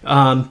now.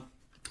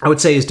 I would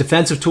say his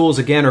defensive tools,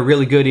 again, are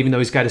really good, even though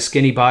he's got a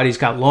skinny body. He's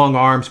got long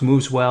arms,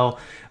 moves well.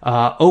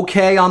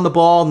 Okay on the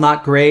ball,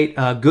 not great.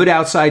 Good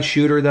outside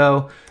shooter,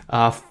 though.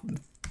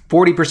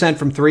 40%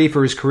 from three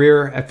for his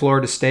career at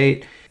Florida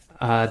State.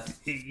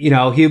 He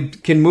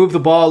can move the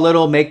ball a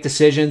little, make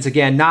decisions.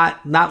 Again,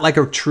 not like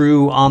a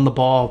true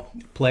on-the-ball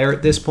player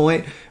at this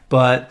point,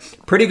 but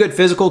pretty good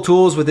physical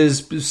tools with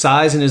his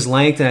size and his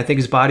length, and I think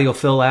his body will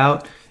fill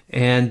out.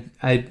 And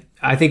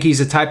I think he's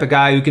the type of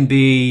guy who can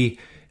be,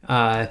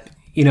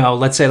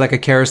 let's say like a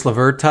Karis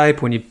LeVert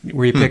type, where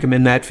you pick him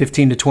in that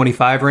 15 to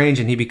 25 range,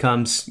 and he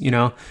becomes,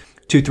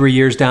 2-3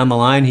 years down the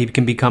line, he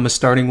can become a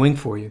starting wing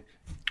for you.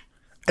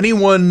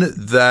 Anyone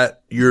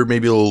that you're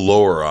maybe a little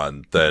lower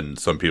on than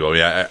some people? I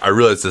mean, I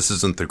realize this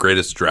isn't the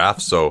greatest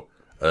draft, so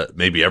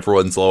maybe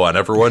everyone's low on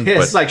everyone.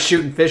 It's like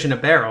shooting fish in a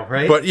barrel,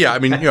 right? But yeah, I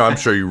mean, I'm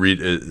sure you read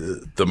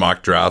the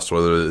mock drafts,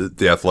 whether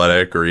The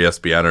Athletic or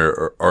ESPN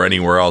or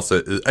anywhere else.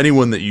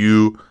 Anyone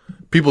that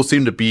people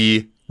seem to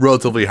be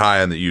relatively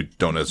high on that you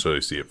don't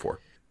necessarily see it for.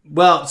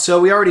 Well, so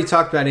we already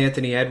talked about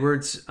Anthony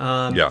Edwards.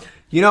 Yeah.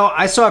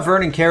 I saw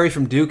Vernon Carey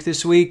from Duke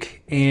this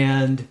week,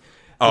 and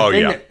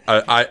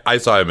I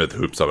saw him at the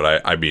Hoop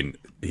Summit. I mean,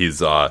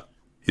 he's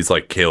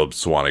like Caleb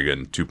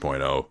Swanigan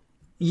 2.0.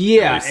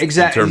 Yeah,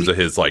 exactly. In terms of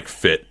his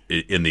fit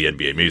in the NBA,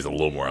 maybe he's a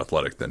little more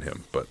athletic than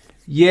him, but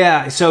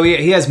yeah. So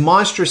he has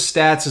monstrous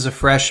stats as a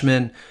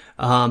freshman.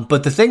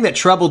 But the thing that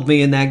troubled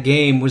me in that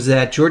game was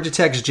that Georgia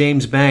Tech's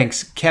James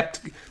Banks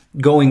kept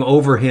going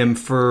over him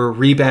for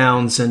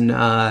rebounds and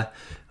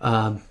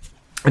around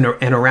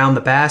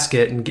the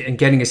basket and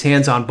getting his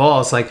hands on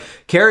balls. Like,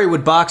 Carey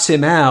would box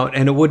him out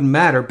and it wouldn't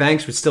matter.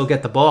 Banks would still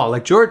get the ball.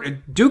 Like,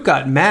 Duke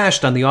got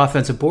mashed on the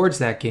offensive boards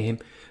that game.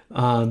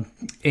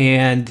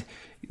 And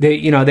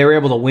they were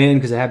able to win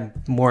because they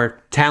had more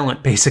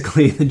talent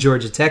basically than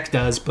Georgia Tech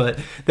does. But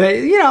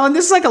and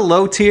this is like a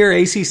low tier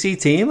ACC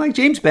team. Like,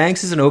 James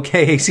Banks is an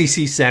okay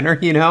ACC center,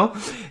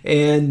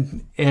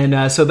 and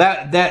so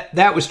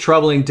that was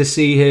troubling to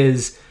see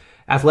his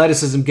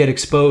athleticism get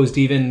exposed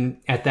even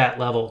at that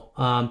level.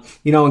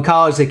 In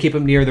college they keep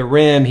him near the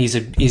rim. He's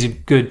a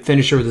good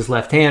finisher with his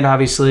left hand,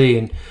 obviously,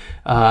 and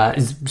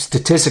is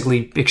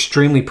statistically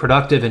extremely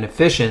productive and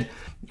efficient.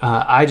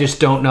 I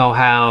just don't know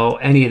how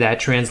any of that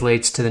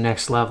translates to the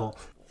next level.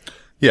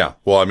 Yeah,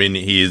 well, I mean,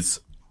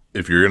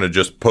 if you're going to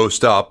just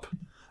post up,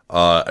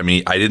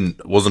 I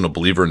wasn't a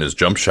believer in his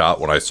jump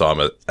shot when I saw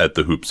him at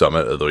the Hoop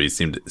Summit, although he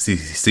seemed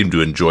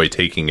to enjoy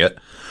taking it.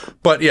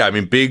 But yeah, I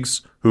mean,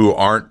 bigs who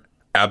aren't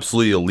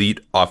absolutely elite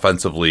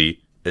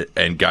offensively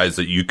and guys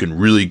that you can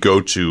really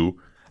go to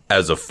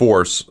as a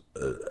force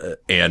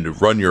and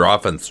run your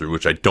offense through,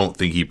 which I don't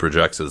think he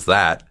projects as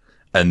that.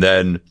 And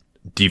then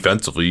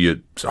defensively,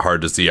 it's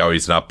hard to see how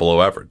he's not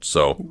below average.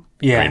 So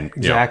yeah,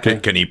 exactly.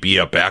 Can he be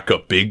a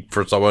backup big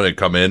for someone and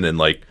come in and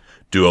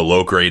do a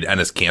low grade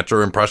Enes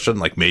Kanter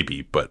impression?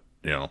 Maybe, but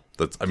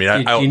that's. I mean, I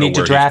don't know. You need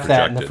where to draft he's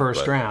that in the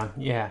first round.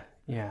 Yeah.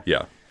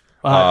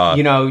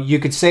 You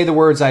could say the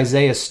words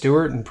Isaiah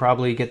Stewart and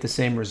probably get the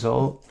same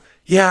result.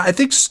 Yeah, I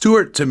think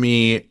Stewart, to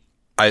me,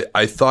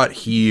 I thought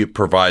he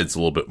provides a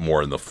little bit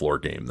more in the floor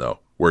game, though,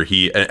 where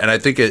and I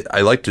think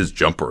I liked his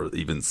jumper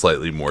even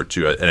slightly more,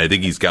 too. And I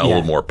think he's got a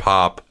little more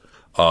pop.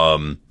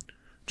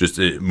 Just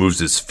it moves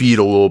his feet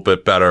a little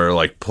bit better,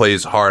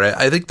 plays hard.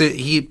 I think that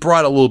he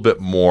brought a little bit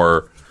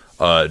more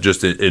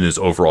just in his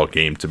overall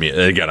game to me. And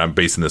again, I'm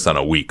basing this on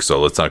a week, so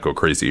let's not go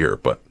crazy here.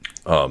 But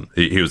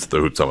he was at the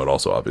Hoop Summit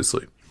also,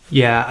 obviously.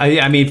 Yeah,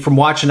 I mean, from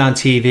watching on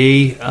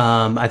TV,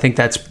 I think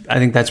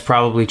that's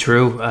probably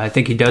true. I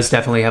think he does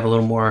definitely have a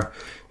little more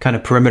kind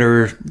of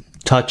perimeter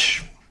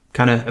touch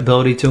kind of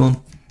ability to him.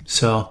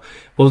 So,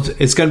 well,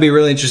 it's going to be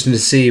really interesting to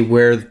see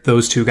where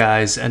those two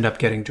guys end up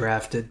getting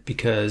drafted,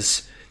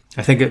 because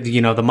I think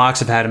the mocks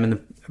have had him in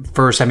the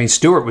first. I mean,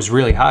 Stewart was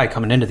really high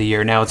coming into the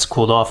year. Now it's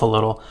cooled off a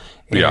little,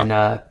 and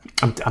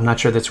I'm not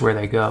sure that's where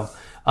they go.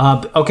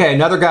 Okay,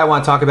 another guy I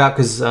want to talk about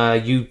because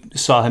you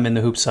saw him in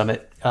the Hoop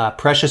Summit.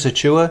 Precious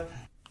Achiuwa.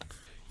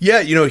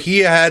 Yeah, he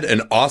had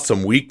an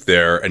awesome week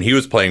there, and he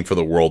was playing for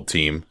the world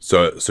team.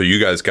 So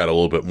you guys got a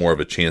little bit more of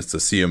a chance to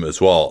see him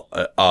as well.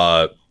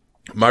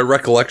 My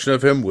recollection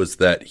of him was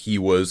that he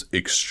was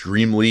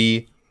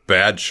extremely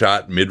bad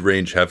shot,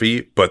 mid-range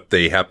heavy, but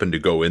they happened to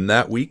go in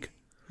that week.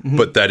 Mm-hmm.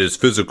 But that his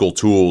physical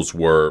tools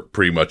were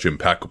pretty much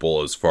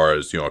impeccable as far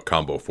as, a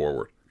combo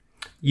forward.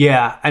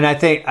 Yeah, and I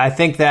think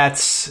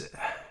that's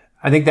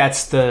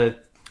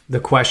the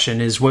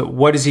question is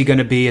what is he going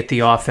to be at the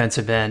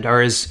offensive end?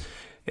 Are his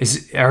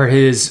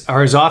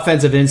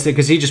offensive instinct,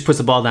 because he just puts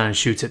the ball down and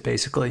shoots it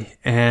basically,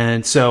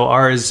 and so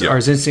are his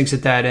instincts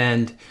at that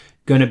end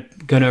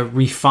gonna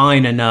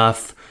refine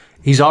enough?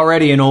 He's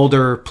already an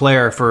older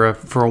player for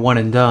a one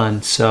and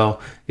done, so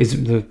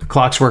the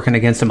clock's working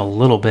against him a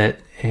little bit,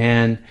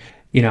 and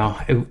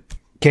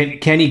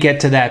can he get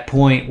to that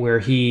point where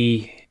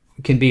he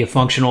can be a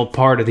functional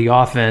part of the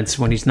offense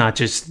when he's not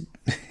just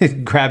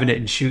grabbing it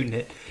and shooting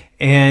it?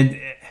 And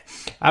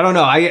I don't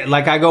know.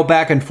 I go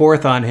back and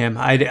forth on him.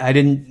 I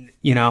didn't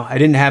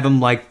have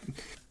him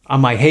on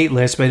my hate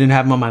list, but I didn't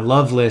have him on my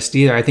love list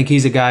either. I think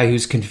he's a guy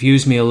who's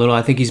confused me a little.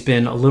 I think he's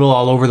been a little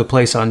all over the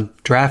place on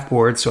draft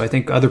boards, so I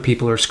think other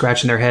people are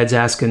scratching their heads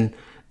asking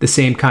the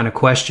same kind of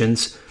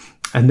questions.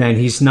 And then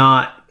he's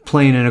not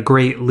playing in a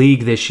great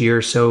league this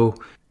year, so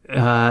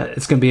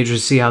it's going to be interesting to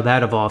see how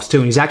that evolves too.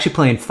 And he's actually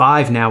playing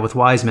 5 now with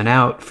Wiseman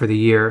out for the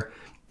year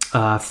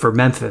for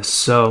Memphis.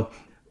 So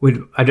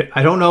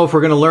I don't know if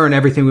we're going to learn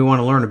everything we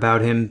want to learn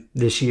about him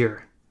this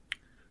year.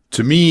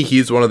 To me,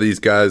 he's one of these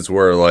guys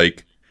where,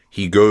 like,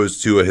 he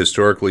goes to a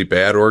historically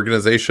bad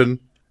organization,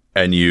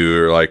 and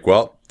you're like,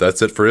 well,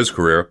 that's it for his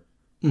career.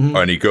 Mm-hmm.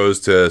 And he goes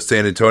to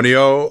San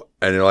Antonio,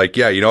 and you're like,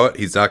 yeah, you know what?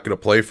 He's not going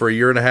to play for a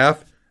year and a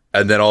half.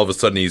 And then all of a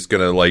sudden, he's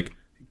going to, like,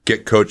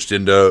 get coached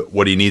into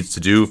what he needs to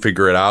do,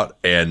 figure it out,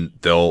 and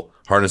they'll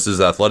harness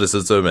his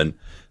athleticism and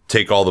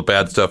take all the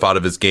bad stuff out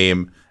of his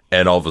game.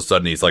 And all of a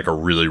sudden, he's like a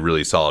really,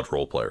 really solid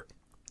role player.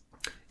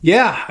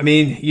 Yeah, I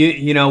mean,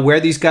 you know, where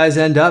these guys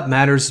end up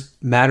matters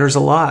a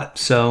lot.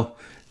 So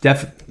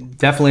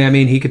definitely, I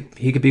mean, he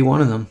could be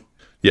one of them.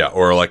 Yeah,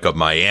 or like a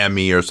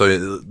Miami or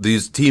so.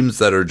 These teams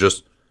that are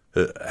just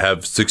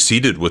have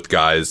succeeded with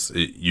guys,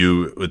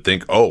 you would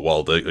think, oh,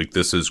 well, like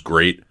this is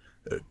great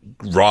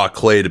raw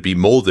clay to be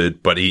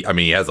molded, but he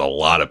has a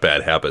lot of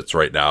bad habits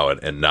right now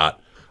and not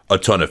a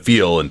ton of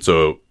feel, and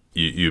so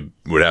you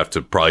would have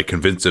to probably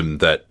convince him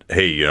that,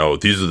 hey, you know,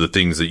 these are the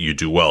things that you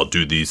do well,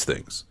 do these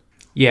things.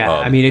 Yeah,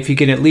 I mean, if you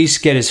can at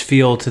least get his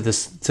feel to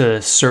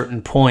a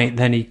certain point,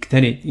 then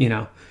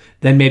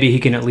maybe he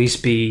can at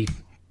least be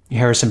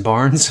Harrison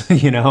Barnes,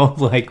 you know,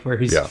 like where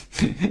he's,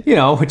 you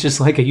know, which is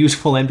like a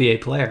useful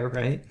NBA player,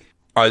 right?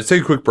 All right, let's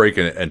take a quick break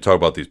and talk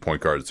about these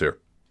point guards here.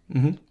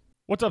 Mm-hmm.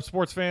 What's up,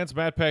 sports fans?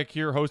 Matt Peck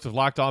here, host of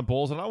Locked On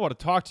Bulls, and I want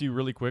to talk to you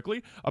really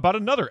quickly about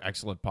another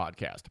excellent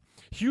podcast.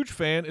 Huge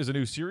Fan is a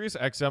new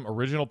SiriusXM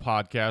original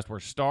podcast where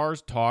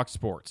stars talk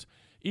sports.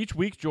 Each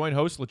week, join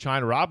host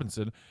LaChina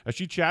Robinson as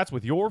she chats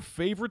with your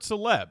favorite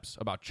celebs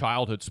about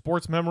childhood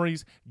sports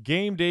memories,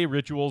 game day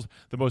rituals,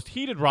 the most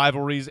heated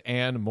rivalries,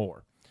 and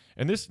more.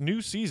 And this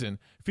new season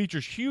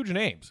features huge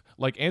names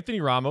like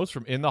Anthony Ramos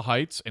from In the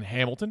Heights and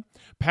Hamilton,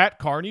 Pat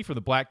Carney from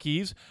the Black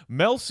Keys,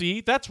 Mel C,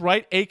 that's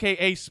right,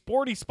 a.k.a.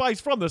 Sporty Spice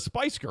from the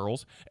Spice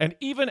Girls, and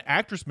even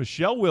actress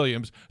Michelle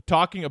Williams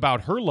talking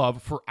about her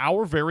love for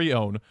our very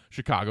own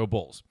Chicago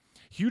Bulls.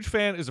 Huge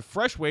Fan is a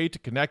fresh way to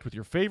connect with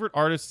your favorite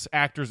artists,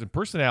 actors, and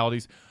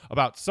personalities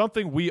about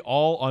something we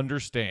all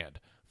understand,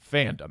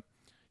 fandom.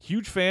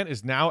 Huge Fan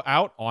is now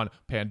out on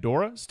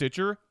Pandora,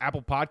 Stitcher,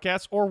 Apple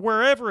Podcasts, or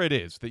wherever it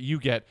is that you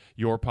get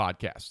your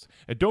podcasts.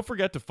 And don't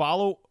forget to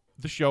follow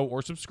the show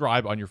or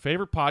subscribe on your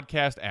favorite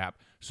podcast app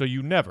so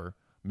you never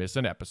miss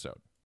an episode.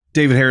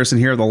 David Harrison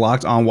here, the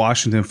Locked On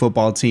Washington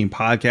Football Team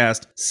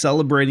podcast,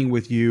 celebrating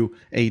with you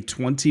a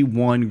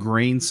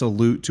 21-grain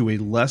salute to a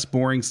less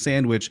boring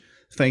sandwich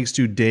thanks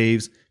to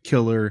Dave's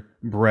Killer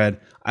Bread.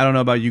 I don't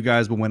know about you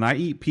guys, but when I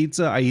eat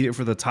pizza, I eat it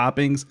for the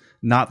toppings,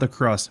 not the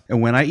crust.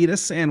 And when I eat a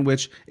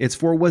sandwich, it's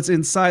for what's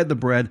inside the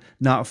bread,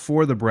 not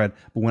for the bread.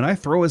 But when I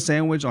throw a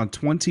sandwich on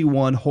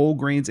 21 whole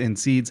grains and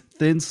seeds,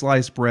 thin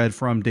sliced bread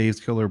from Dave's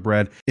Killer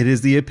Bread, it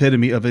is the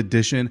epitome of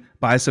addition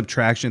by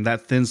subtraction.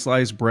 That thin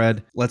sliced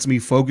bread lets me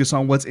focus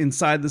on what's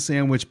inside the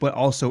sandwich, but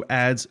also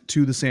adds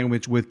to the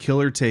sandwich with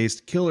killer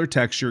taste, killer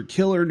texture,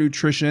 killer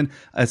nutrition,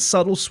 a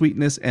subtle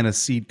sweetness, and a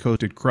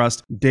seed-coated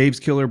crust. Dave's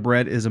Killer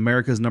Bread is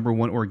America's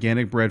 #1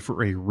 organic bread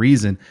for a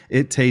reason.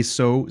 It tastes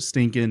so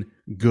stinking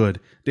good.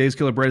 Dave's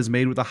Killer Bread is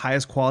made with the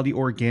highest quality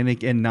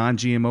organic and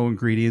non-GMO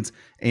ingredients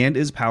and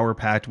is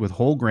power-packed with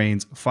whole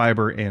grains,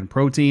 fiber, and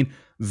protein.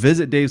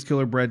 Visit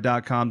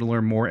daveskillerbread.com to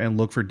learn more and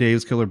look for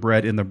Dave's Killer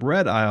Bread in the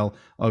bread aisle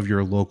of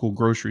your local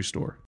grocery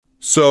store.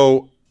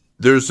 So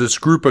there's this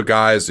group of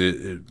guys,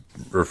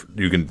 or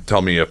you can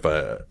tell me if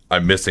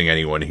I'm missing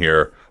anyone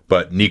here,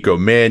 but Nico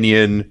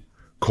Mannion,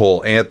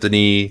 Cole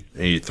Anthony,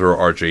 and you throw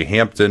RJ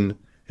Hampton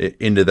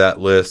into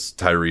that list,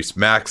 Tyrese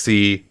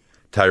Maxey,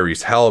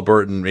 Tyrese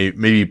Halliburton,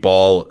 maybe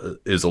Ball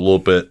is a little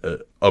bit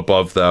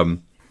above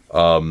them.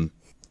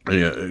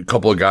 A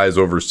couple of guys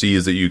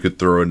overseas that you could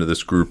throw into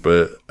this group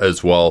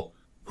as well.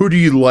 Who do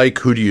you like?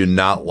 Who do you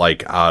not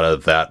like out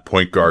of that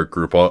point guard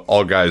group?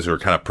 All guys are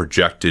kind of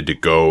projected to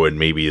go in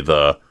maybe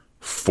the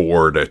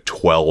 4 to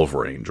 12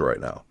 range right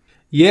now.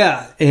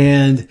 Yeah,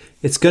 and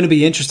it's going to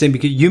be interesting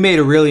because you made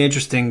a really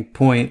interesting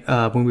point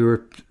when we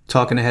were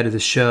talking ahead of the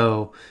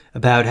show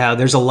about how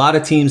there's a lot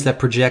of teams that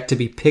project to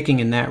be picking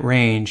in that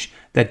range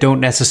that don't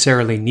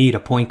necessarily need a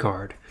point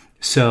guard.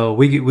 So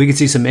we could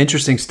see some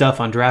interesting stuff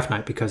on draft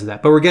night because of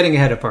that. But we're getting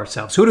ahead of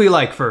ourselves. Who do we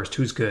like first?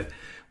 Who's good?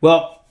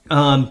 Well,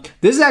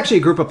 this is actually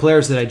a group of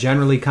players that I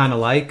generally kind of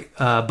like.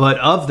 But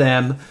of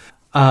them,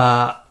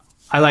 I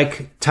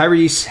like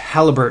Tyrese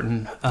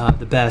Halliburton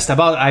the best.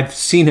 I've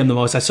seen him the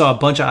most. I saw a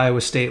bunch of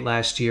Iowa State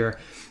last year.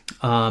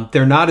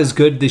 They're not as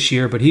good this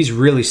year, but he's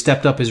really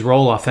stepped up his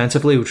role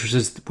offensively,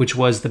 which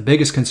was the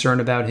biggest concern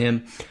about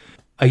him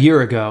a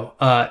year ago.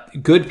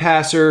 Good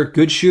passer,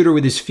 good shooter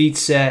with his feet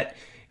set,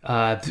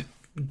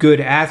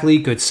 good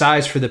athlete, good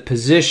size for the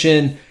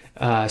position,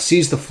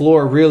 sees the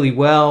floor really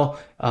well.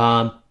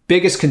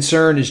 biggest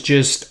concern is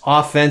just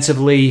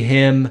offensively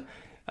him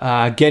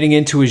getting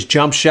into his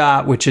jump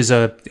shot, which is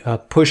a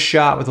push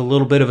shot with a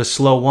little bit of a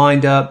slow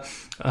windup.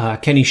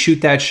 Can he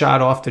shoot that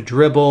shot off the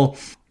dribble?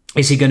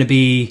 Is he going to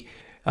be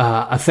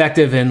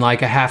effective in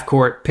like a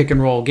half-court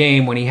pick-and-roll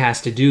game when he has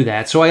to do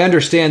that? So I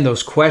understand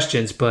those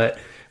questions, but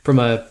from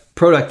a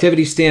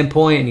productivity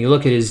standpoint, and you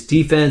look at his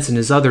defense and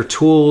his other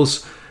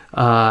tools,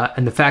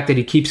 and the fact that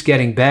he keeps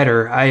getting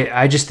better,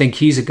 I just think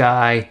he's a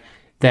guy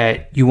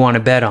that you want to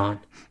bet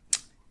on.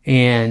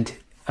 And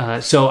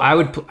so I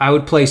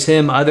would place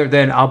him. Other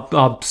than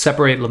I'll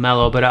separate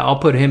LaMelo, but I'll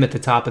put him at the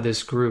top of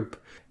this group.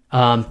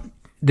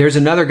 There's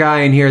another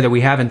guy in here that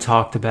we haven't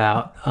talked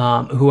about,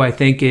 who I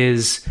think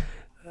is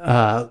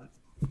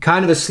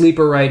kind of a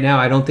sleeper right now.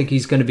 I don't think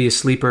he's going to be a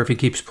sleeper if he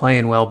keeps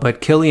playing well.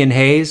 But Killian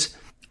Hayes,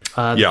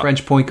 the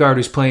French point guard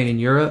who's playing in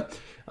Europe,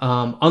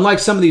 unlike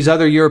some of these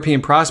other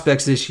European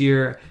prospects this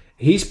year,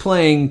 he's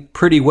playing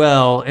pretty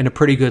well in a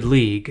pretty good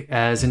league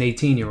as an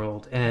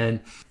 18-year-old.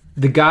 And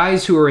the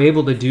guys who are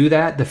able to do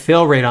that, the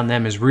fail rate on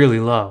them is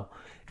really low.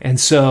 And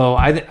so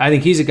I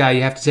think he's a guy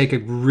you have to take a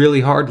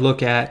really hard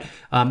look at.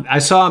 I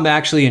saw him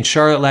actually in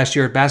Charlotte last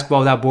year at Basketball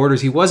Without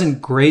Borders. He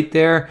wasn't great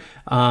there.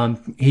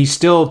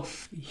 He's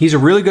a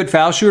really good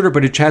foul shooter,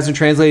 but it hasn't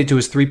translated to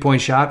his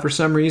three-point shot for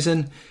some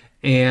reason.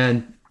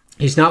 And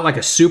he's not like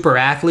a super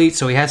athlete,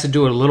 so he has to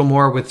do it a little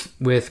more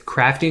with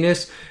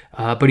craftiness.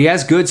 But he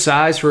has good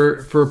size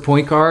for a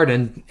point guard,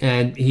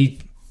 and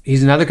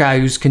he's another guy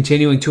who's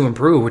continuing to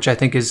improve, which I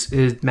think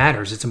is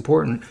matters. It's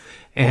important.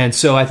 And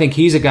so I think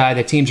he's a guy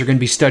that teams are going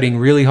to be studying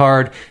really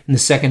hard in the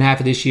second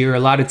half of this year. A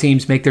lot of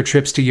teams make their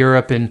trips to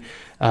Europe in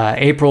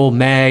April,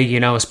 May,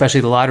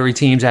 especially the lottery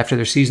teams after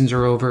their seasons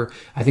are over.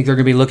 I think they're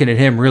going to be looking at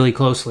him really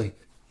closely.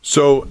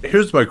 So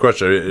here's my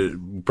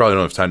question. We probably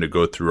don't have time to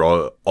go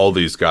through all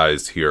these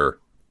guys here,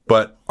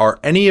 but are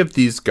any of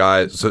these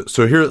guys...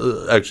 So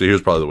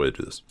here's probably the way to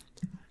do this.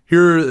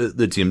 Here are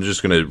the teams. I'm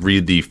just going to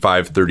read the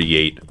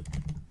 538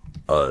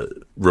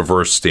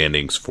 reverse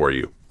standings for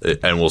you.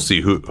 And we'll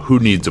see who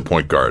needs a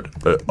point guard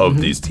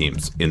of these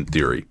teams in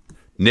theory.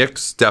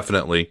 Knicks,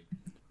 definitely.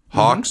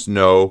 Hawks,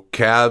 no.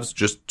 Cavs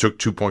just took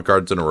 2 point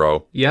guards in a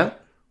row. Yeah.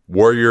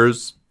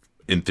 Warriors,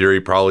 in theory,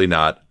 probably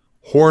not.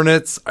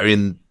 Hornets, I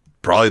mean,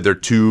 probably their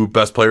 2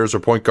 best players are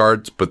point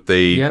guards, but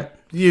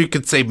you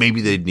could say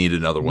maybe they'd need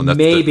another one. That's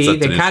they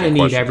kind of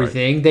need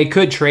everything. Right? They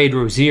could trade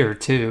Rozier,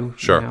 too.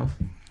 Sure.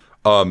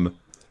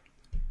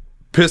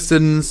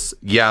 Pistons,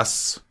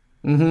 yes.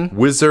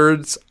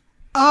 Wizards,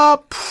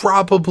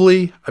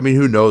 probably. I mean,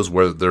 who knows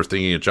where they're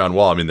thinking of John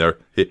Wall. I mean,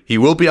 he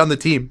will be on the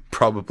team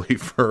probably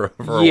for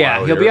a while.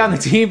 Yeah, he'll be on the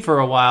team for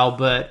a while,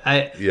 but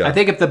I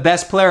think if the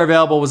best player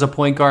available was a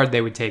point guard,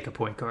 they would take a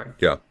point guard.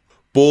 Yeah.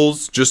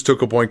 Bulls just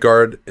took a point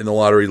guard in the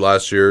lottery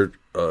last year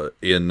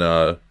in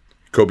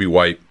Kobe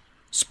White.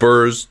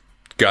 Spurs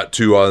got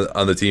 2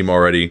 on the team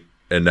already,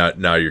 and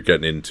now you're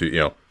getting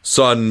into,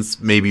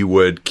 Suns maybe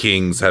would.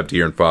 Kings have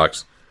De'Aaron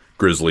Fox.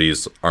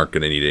 Grizzlies aren't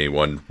going to need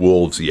anyone.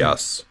 Wolves,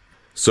 yes.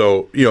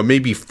 So,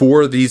 maybe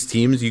 4 of these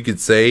teams you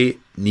could say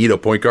need a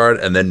point guard,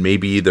 and then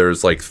maybe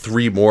there's like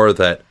 3 more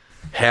that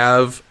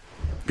have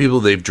people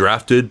they've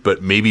drafted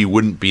but maybe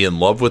wouldn't be in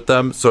love with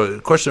them. So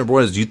question number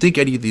 1 is, do you think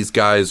any of these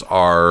guys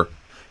are,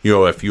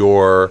 if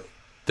you're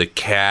the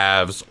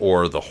Cavs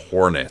or the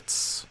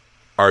Hornets,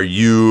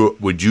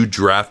 would you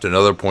draft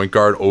another point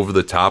guard over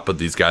the top of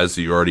these guys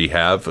that you already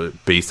have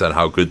based on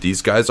how good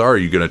these guys are? Are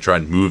you going to try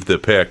and move the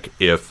pick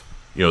if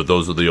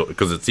those are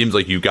because it seems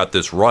like you got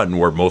this run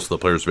where most of the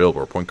players available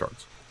are point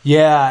guards.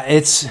 Yeah,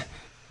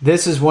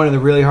 this is one of the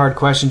really hard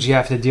questions you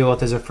have to deal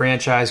with as a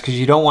franchise, because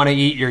you don't want to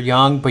eat your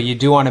young, but you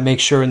do want to make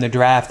sure in the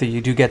draft that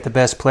you do get the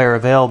best player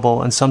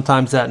available, and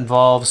sometimes that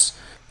involves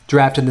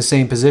drafting the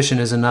same position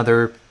as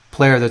another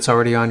player that's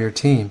already on your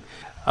team.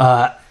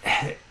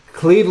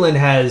 Cleveland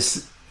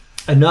has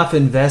enough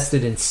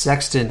invested in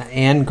Sexton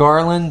and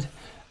Garland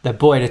that,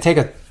 boy, to take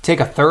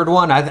a third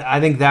one, I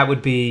think that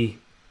would be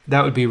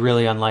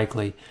really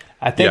unlikely.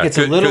 I think it's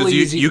a little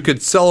easy. You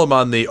could sell them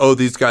on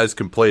these guys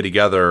can play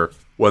together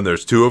when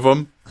there's 2 of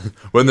them.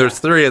 When there's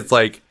 3, it's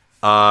like,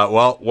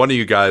 one of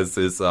you guys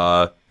is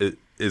going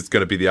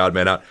to be the odd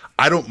man out.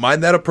 I don't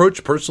mind that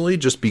approach personally,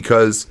 just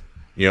because,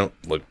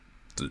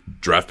 the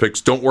draft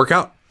picks don't work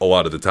out a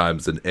lot of the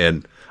times.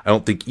 And I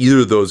don't think either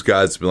of those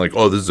guys have been like,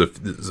 this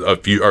is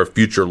our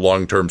future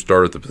long-term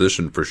starter at the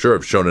position for sure.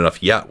 Have shown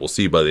enough yet. We'll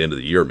see by the end of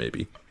the year,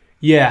 maybe.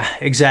 Yeah,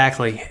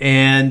 exactly.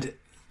 And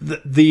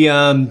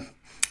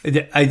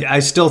I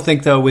still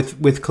think, though,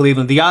 with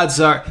Cleveland, the odds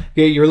are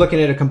you're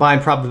looking at a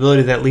combined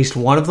probability that at least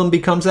one of them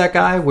becomes that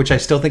guy, which I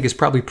still think is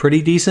probably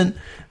pretty decent.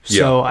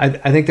 So I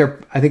think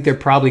they're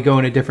probably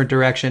going a different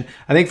direction.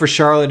 I think for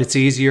Charlotte it's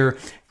easier.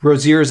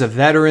 Rozier is a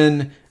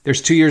veteran.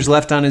 There's 2 years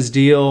left on his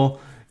deal.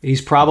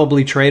 He's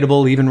probably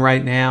tradable even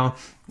right now.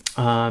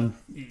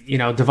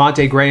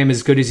 Devontae Graham,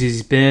 as good as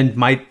he's been,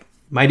 might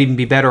even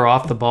be better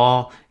off the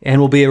ball, and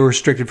will be a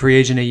restricted free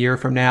agent a year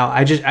from now.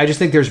 I just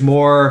think there's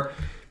more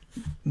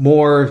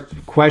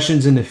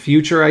questions in the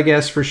future, I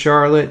guess, for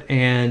Charlotte,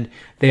 and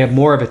they have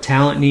more of a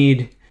talent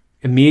need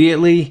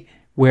immediately.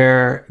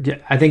 where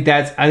I think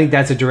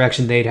that's a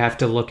direction they'd have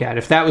to look at.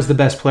 If that was the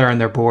best player on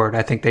their board,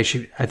 I think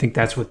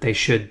that's what they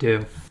should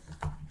do.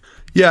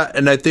 Yeah,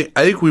 and I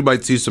think we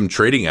might see some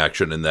trading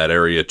action in that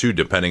area too,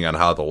 depending on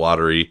how the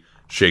lottery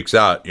shakes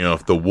out.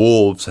 If the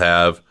Wolves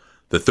have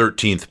the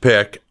 13th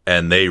pick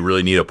and they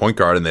really need a point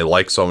guard and they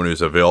like someone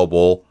who's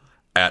available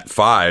at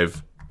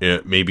 5,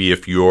 maybe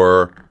if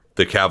you're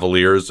the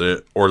Cavaliers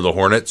or the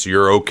Hornets,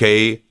 you're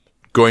okay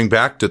going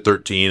back to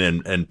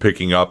 13 and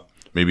picking up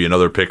maybe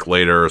another pick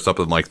later or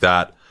something like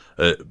that.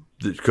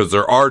 Because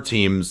there are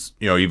teams,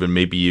 even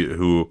maybe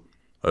who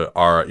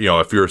are,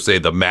 if you're, say,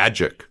 the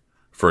Magic,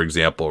 for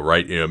example,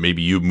 right?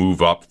 Maybe you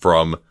move up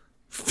from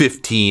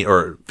 15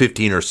 or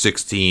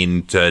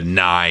 16 to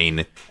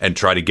 9 and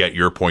try to get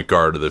your point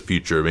guard of the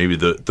future. Maybe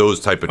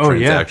those type of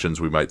transactions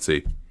we might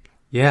see.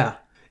 Yeah.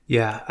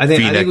 I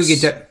think we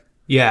could.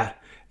 Yeah.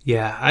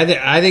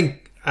 I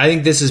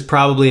think this is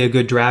probably a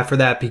good draft for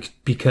that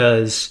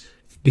because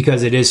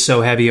it is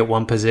so heavy at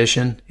one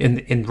position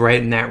in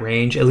right in that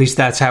range. At least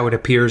that's how it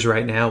appears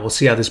right now. We'll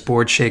see how this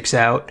board shakes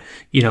out,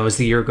 as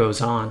the year goes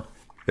on.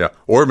 Yeah.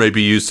 Or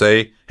maybe you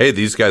say, hey,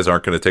 these guys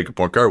aren't going to take a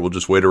point guard. We'll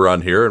just wait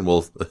around here and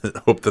we'll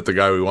hope that the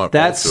guy we want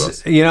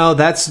falls to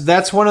us.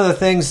 That's one of the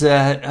things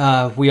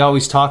that we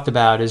always talked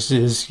about is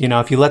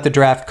if you let the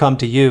draft come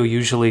to you,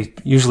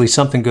 usually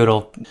something good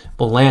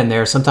will land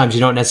there. Sometimes you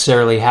don't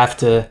necessarily have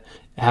to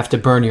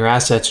burn your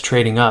assets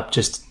trading up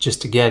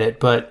just to get it.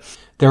 But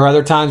there are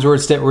other times where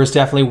it's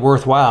definitely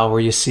worthwhile,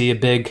 where you see a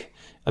big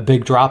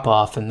drop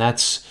off, and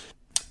that's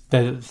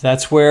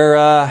where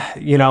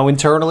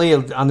internally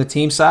on the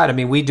team side. I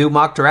mean, we do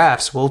mock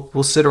drafts.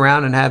 We'll sit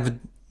around and have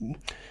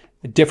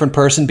a different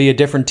person be a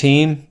different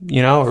team,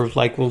 or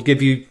like we'll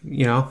give you,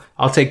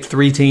 I'll take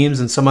 3 teams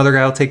and some other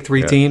guy will take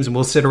 3 teams, and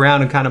we'll sit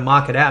around and kind of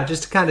mock it out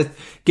just to kind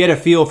of get a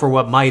feel for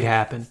what might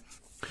happen.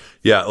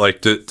 Yeah,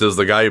 like does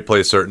the guy who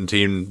plays certain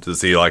team,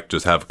 does he like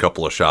just have a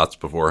couple of shots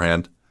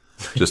beforehand,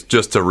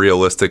 just to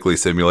realistically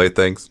simulate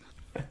things?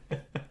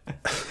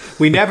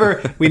 We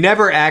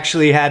never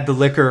actually had the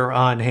liquor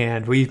on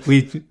hand.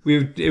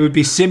 It would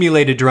be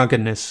simulated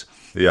drunkenness.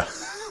 Yeah.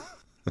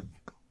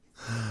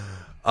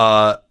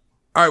 All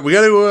right, we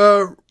got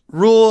to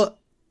rule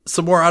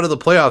some more out of the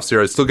playoffs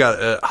here. I still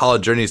got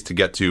Holland Journeys to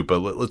get to, but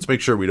let's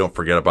make sure we don't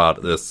forget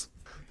about this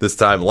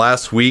time.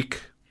 Last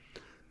week,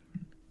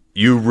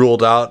 you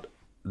ruled out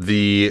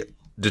the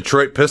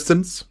Detroit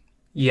Pistons.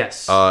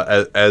 Yes.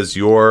 As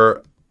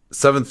your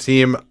 7th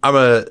team. I'm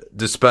going to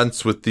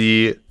dispense with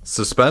the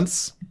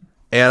suspense,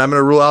 and I'm going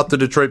to rule out the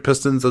Detroit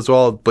Pistons as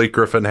well. Blake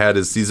Griffin had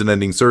his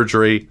season-ending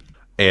surgery,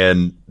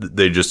 and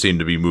they just seem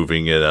to be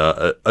moving in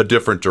a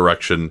different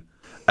direction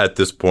at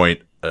this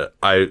point.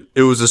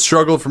 It was a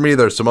struggle for me.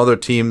 There's some other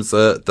teams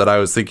that I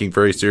was thinking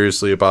very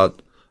seriously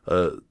about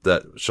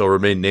that shall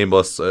remain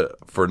nameless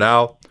for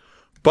now.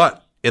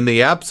 But in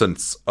the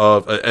absence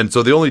of, and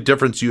so the only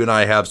difference you and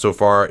I have so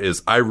far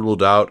is I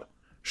ruled out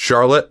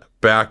Charlotte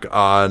back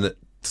on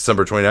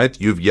December 29th.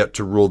 You've yet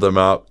to rule them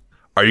out.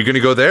 Are you going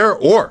to go there,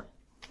 or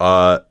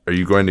are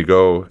you going to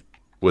go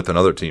with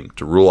another team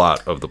to rule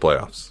out of the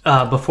playoffs?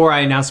 Before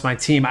I announce my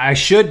team, I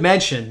should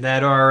mention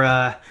that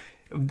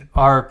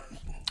our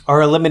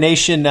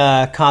elimination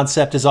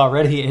concept is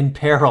already in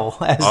peril.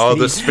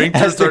 The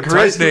sphincters are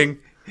tightening.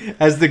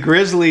 As the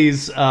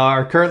Grizzlies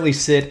are currently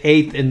sit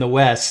 8th in the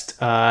West,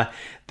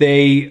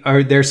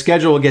 their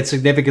schedule will get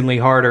significantly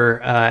harder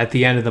at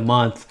the end of the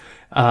month.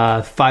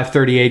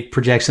 538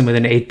 projects them with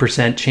an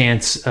 8%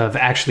 chance of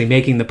actually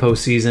making the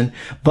postseason.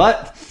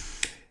 But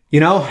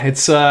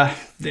it's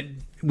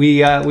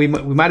we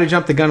might have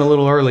jumped the gun a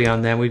little early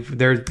on them.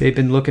 They've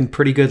been looking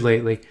pretty good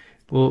lately.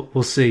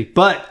 We'll see.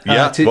 But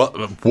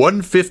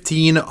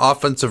 115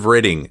 offensive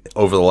rating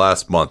over the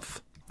last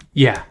month.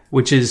 Yeah,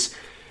 which is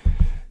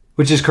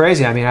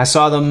crazy. I mean, I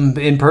saw them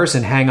in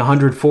person hang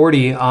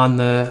 140 on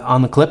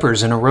the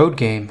Clippers in a road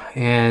game,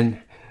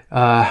 and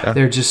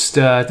they're just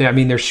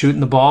they're shooting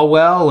the ball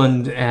well,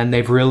 and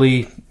they've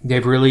really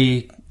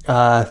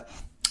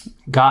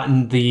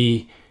gotten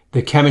the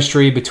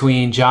chemistry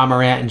between Ja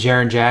Morant and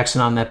Jaren Jackson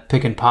on that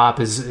pick and pop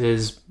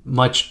is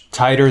much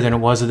tighter than it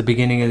was at the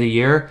beginning of the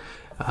year.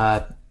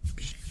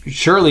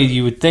 Surely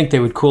you would think they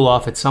would cool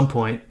off at some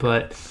point,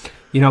 but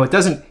it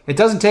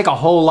doesn't take a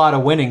whole lot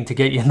of winning to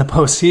get you in the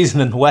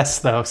postseason in the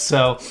West, though.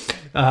 So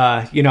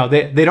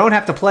they don't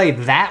have to play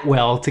that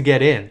well to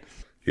get in.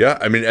 Yeah,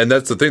 I mean, and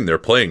that's the thing. They're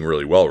playing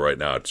really well right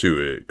now,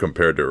 too,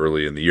 compared to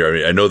early in the year. I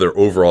mean, I know their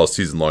overall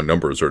season-long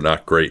numbers are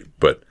not great,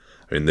 but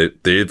I mean,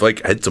 they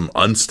had some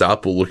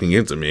unstoppable looking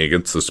games. I mean,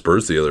 against the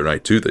Spurs the other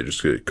night, too, they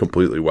just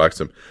completely waxed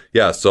them.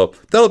 Yeah, so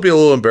that'll be a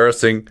little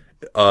embarrassing.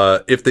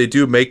 If they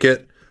do make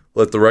it,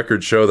 let the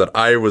record show that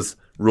I was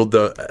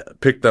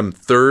picked them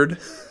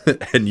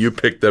 3rd, and you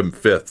picked them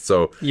 5th.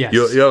 So yes.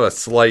 you have a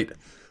slight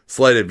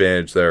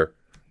advantage there.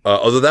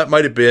 Although that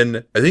might have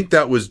been, I think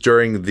that was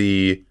during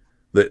the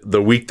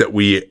week that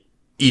we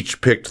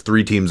each picked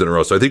 3 teams in a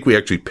row. So I think we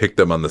actually picked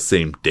them on the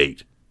same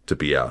date to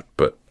be out.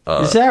 But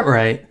is that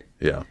right?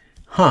 Yeah.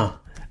 Huh.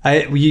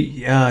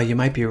 You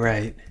might be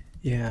right.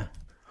 Yeah.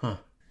 Huh.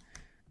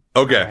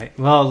 Okay. All right.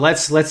 Well,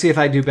 let's see if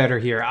I do better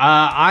here.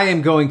 I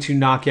am going to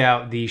knock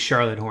out the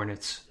Charlotte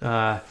Hornets.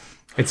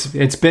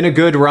 It's been a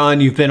good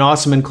run. You've been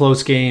awesome in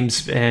close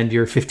games, and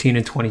you're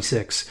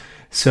 15-26.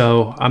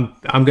 So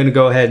I'm going to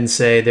go ahead and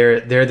say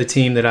they're the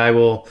team that I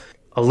will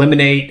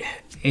eliminate.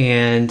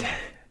 And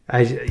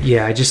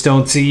I just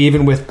don't see,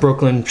 even with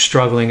Brooklyn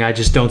struggling, I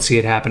just don't see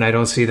it happen. I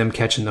don't see them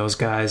catching those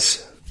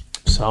guys.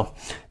 So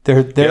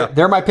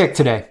they're my pick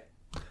today.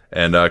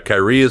 And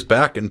Kyrie is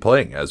back and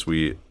playing as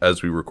we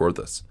record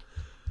this.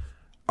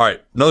 All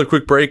right, another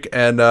quick break,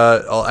 and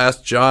I'll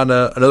ask John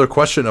another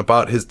question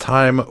about his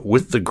time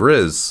with the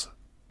Grizz.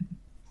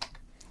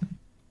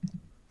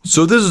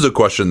 So this is a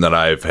question that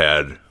I've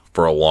had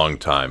for a long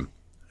time,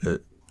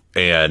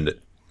 and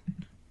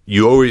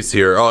you always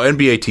hear,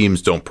 NBA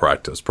teams don't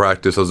practice.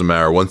 Practice doesn't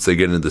matter. Once they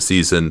get into the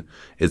season,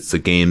 it's the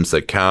games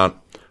that count.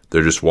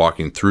 They're just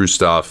walking through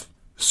stuff.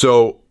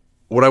 So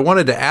what I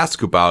wanted to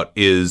ask about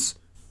is,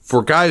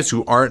 for guys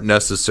who aren't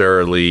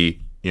necessarily,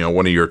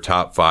 one of your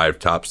top 5,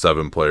 top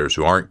 7 players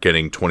who aren't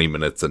getting 20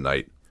 minutes a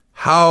night,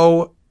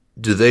 how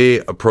do they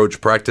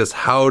approach practice?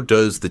 How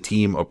does the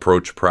team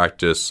approach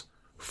practice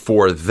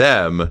for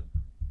them?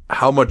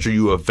 How much are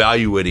you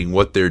evaluating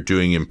what they're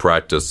doing in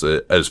practice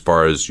as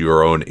far as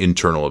your own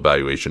internal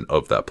evaluation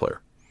of that player?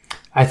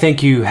 I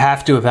think you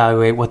have to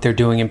evaluate what they're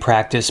doing in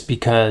practice,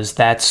 because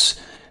those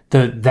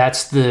are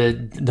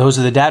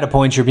the data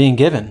points you're being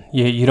given.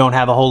 You don't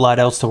have a whole lot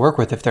else to work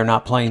with if they're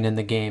not playing in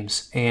the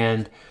games.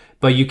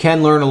 But you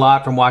can learn a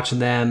lot from watching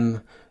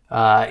them,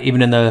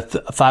 even in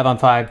the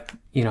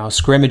 5-on-5,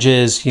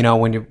 scrimmages,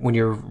 when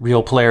your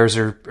real players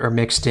are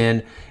mixed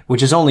in,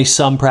 which is only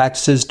some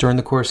practices during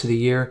the course of the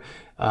year.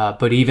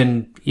 But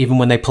even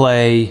when they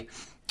play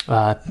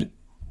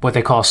what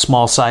they call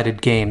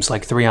small-sided games,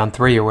 like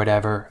 3-on-3 or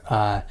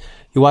whatever,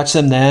 you watch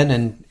them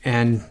then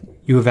and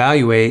you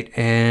evaluate.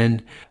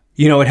 And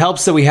it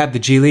helps that we have the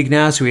G League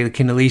now, so we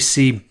can at least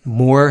see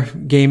more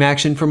game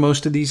action for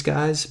most of these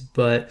guys.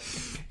 But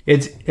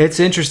it's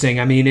interesting.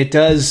 I mean, it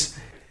does.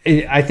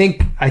 I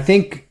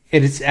think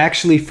it's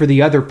actually for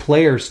the other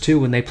players too.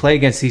 When they play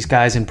against these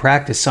guys in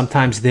practice,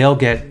 sometimes they'll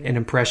get an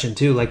impression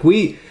too. Like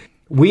we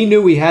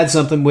knew we had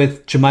something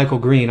with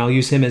JaMychal Green. I'll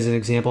use him as an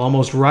example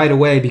almost right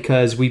away,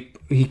 because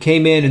he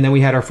came in and then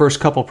we had our first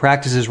couple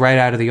practices right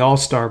out of the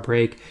All-Star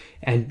break,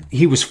 and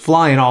he was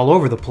flying all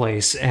over the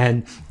place.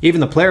 And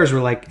even the players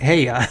were like,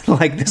 hey,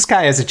 this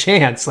guy has a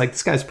chance. Like,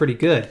 this guy's pretty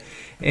good.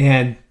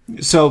 And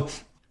so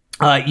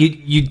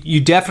you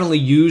definitely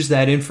use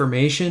that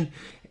information.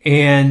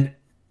 And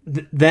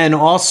then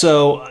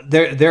also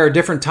there are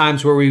different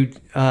times where we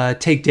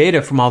take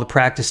data from all the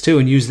practice too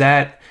and use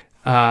that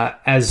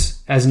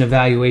as an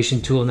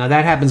evaluation tool. Now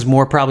that happens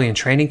more probably in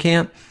training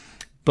camp,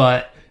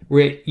 but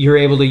you're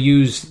able to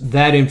use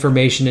that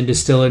information and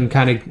distill it and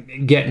kind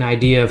of get an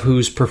idea of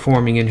who's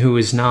performing and who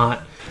is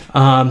not.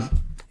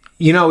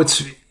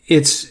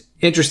 It's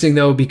interesting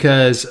though,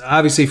 because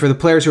obviously for the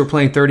players who are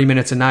playing 30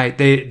 minutes a night,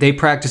 they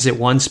practice at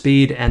one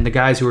speed, and the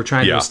guys who are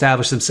trying to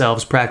establish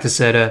themselves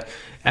practice at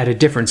a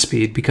different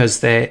speed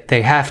because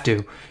they have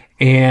to.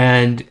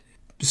 And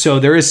so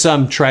there is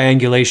some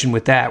triangulation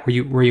with that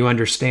where you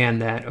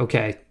understand that,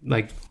 okay,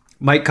 like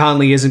Mike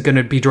Conley isn't going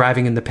to be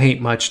driving in the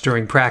paint much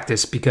during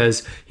practice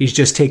because he's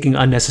just taking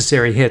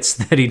unnecessary hits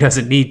that he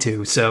doesn't need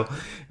to. So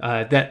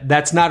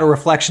that's not a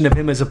reflection of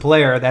him as a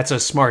player. That's a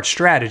smart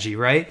strategy,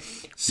 right?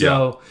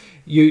 So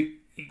you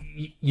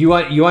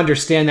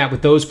understand that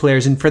with those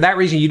players, and for that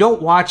reason, you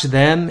don't watch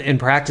them in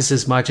practice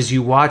as much as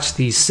you watch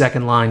these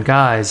second line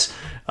guys.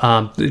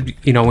 When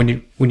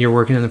you're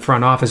working in the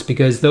front office,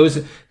 because those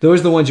are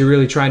the ones you're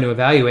really trying to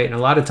evaluate, and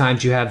a lot of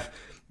times you have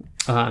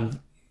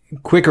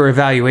quicker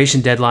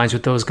evaluation deadlines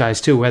with those guys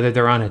too, whether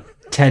they're on a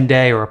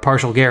 10-day or a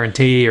partial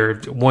guarantee or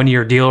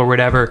 1-year deal or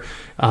whatever.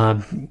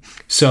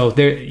 So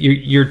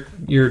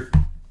you're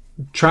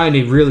trying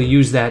to really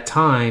use that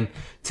time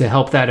to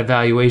help that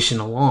evaluation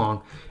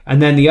along. And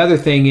then the other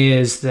thing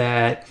is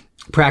that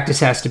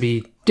practice has to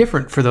be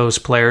different for those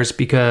players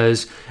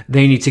because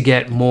they need to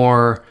get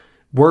more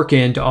work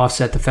in to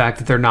offset the fact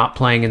that they're not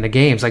playing in the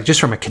games, like just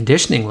from a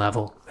conditioning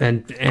level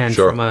and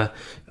sure.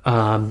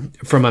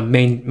 from a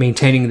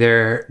maintaining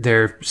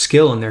their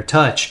skill and their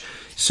touch.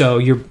 So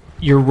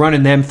you're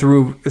running them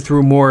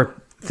through more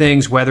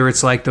things, whether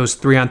it's like those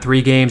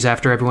 3-on-3 games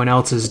after everyone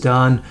else is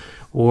done,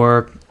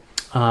 or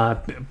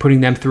putting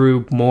them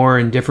through more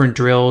in different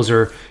drills,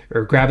 or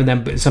grabbing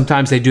them.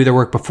 Sometimes they do their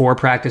work before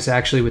practice,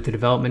 actually, with the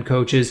development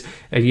coaches.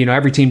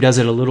 Every team does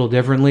it a little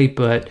differently,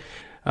 but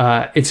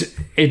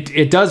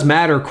it does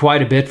matter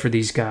quite a bit for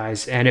these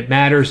guys, and it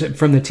matters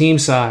from the team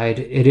side.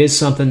 It is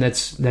something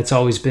that's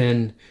always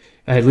been,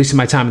 at least in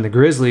my time in the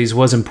Grizzlies,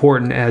 was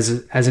important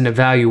as an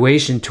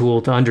evaluation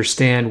tool to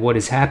understand what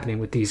is happening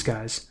with these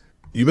guys.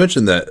 You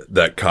mentioned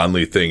that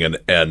Conley thing,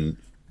 and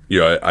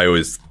I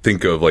always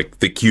think of like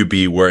the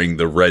QB wearing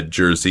the red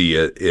jersey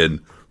in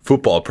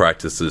football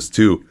practices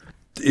too.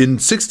 In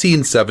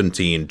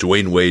 16-17,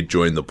 Dwayne Wade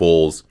joined the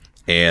Bulls,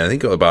 and I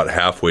think about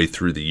halfway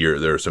through the year,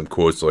 there are some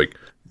quotes like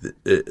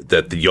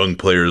that the young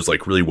players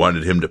like really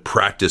wanted him to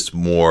practice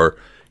more.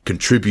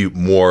 contribute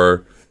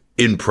more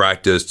in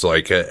practice to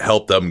like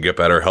help them get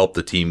better, help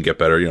the team get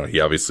better. He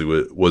obviously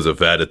was a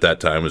vet at that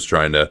time, was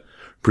trying to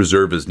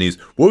preserve his knees.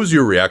 What was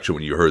your reaction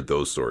when you heard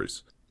those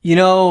stories?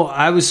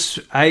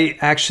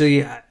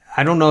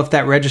 I don't know if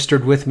that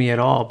registered with me at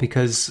all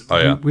because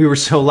we were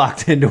so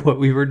locked into what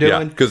we were doing.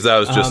 Yeah, because that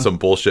was just some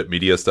bullshit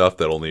media stuff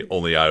that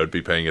only I would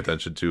be paying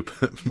attention to.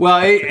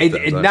 Well,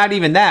 not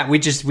even that. We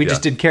just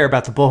didn't care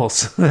about the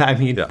Bulls. I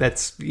mean,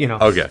 that's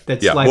okay.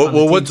 That's yeah. life on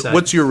the team side.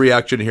 What's your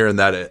reaction hearing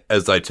that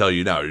as I tell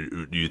you now?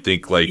 Do you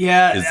think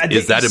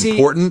is that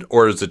important,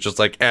 or is it just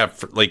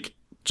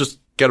just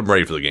get them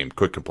ready for the game?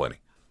 Quit complaining.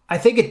 I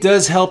think it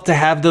does help to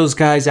have those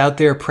guys out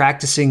there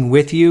practicing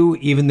with you,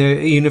 even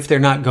if they're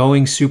not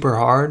going super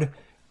hard.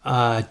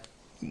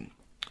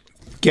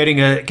 Getting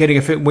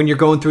when you're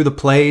going through the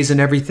plays and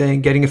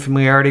everything, getting a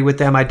familiarity with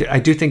them. I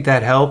do think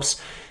that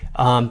helps.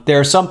 There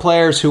are some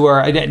players who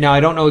are now. I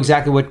don't know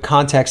exactly what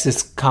context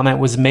this comment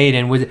was made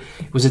in.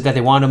 Was it that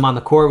they wanted him on the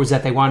court? Was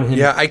that they wanted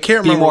him? I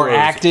can't be remember more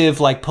active,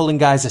 like pulling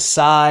guys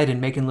aside and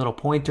making little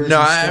pointers?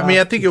 No,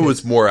 I think it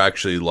was more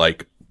actually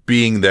like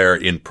being there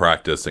in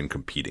practice and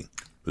competing.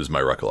 Was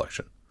my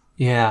recollection.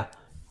 Yeah,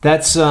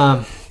 that's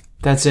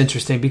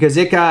interesting because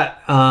it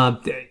got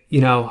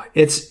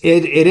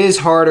it is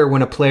harder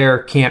when a player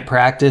can't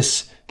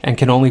practice and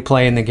can only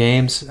play in the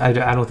games. I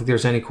don't think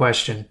there's any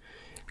question.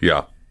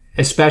 Yeah,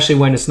 especially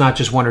when it's not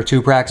just one or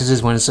two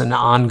practices, when it's an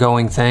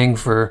ongoing thing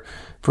for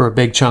a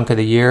big chunk of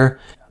the year.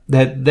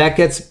 That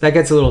gets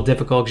a little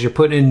difficult because you're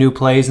putting in new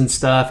plays and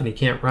stuff, and you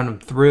can't run them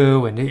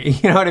through, and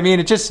you know what I mean.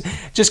 It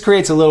just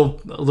creates a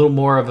little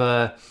more of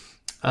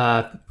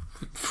a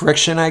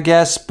friction, I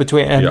guess,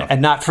 between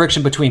and not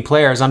friction between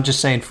players. I'm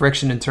just saying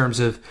friction in terms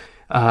of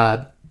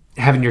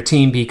having your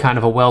team be kind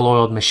of a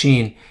well-oiled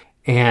machine.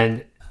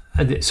 And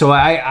so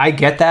I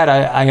get that.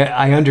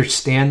 I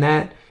understand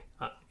that.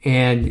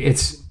 And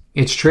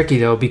it's tricky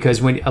though,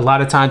 because when a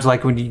lot of times,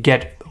 like when you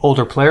get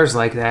older players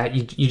like that,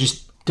 you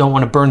just don't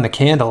want to burn the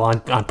candle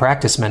on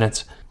practice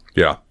minutes.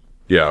 Yeah.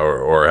 Yeah.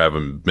 Or have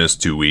him miss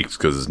 2 weeks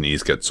because his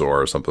knees get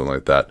sore or something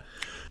like that.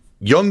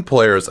 Young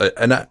players,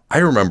 and I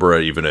remember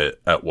even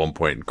at one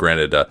point,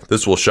 granted,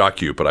 this will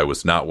shock you, but I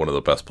was not one of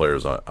the best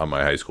players on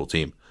my high school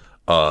team.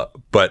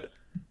 But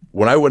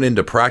when I went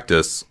into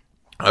practice,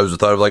 I was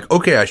thought of like,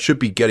 okay, I should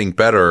be getting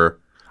better.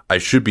 I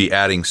should be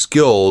adding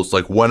skills.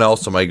 Like, when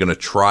else am I going to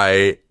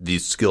try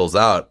these skills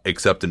out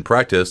except in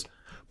practice?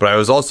 But I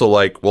was also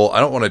like, well, I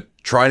don't want to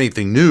try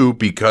anything new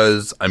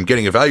because I'm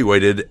getting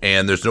evaluated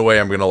and there's no way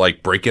I'm going to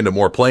like break into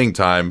more playing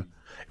time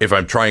if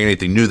I'm trying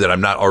anything new that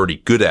I'm not already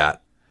good at.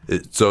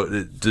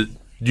 So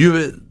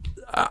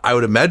I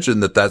would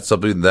imagine that that's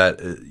something that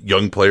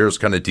young players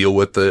kind of deal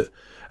with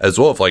as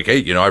well. If like,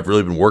 hey, I've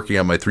really been working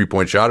on my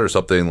 3-point shot or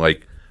something,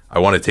 like I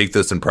want to take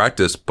this in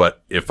practice,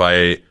 but if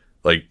I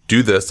like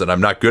do this and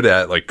I'm not good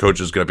at it, like coach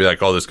is going to be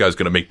like, oh, this guy's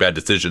going to make bad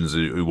decisions.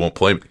 He won't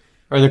play me.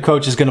 Or the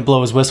coach is going to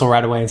blow his whistle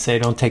right away and say,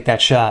 don't take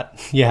that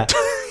shot. Yeah.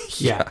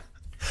 Yeah.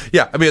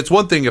 I mean, it's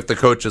one thing if the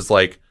coach is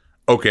like,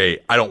 okay,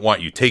 I don't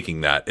want you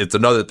taking that. It's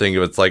another thing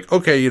if it's like,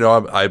 okay,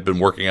 I've been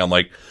working on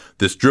like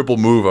this dribble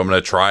move. I'm going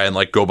to try and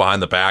like go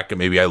behind the back and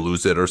maybe I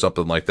lose it or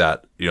something like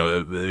that.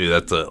 Maybe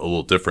that's a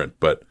little different,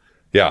 but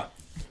yeah.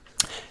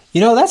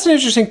 That's an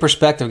interesting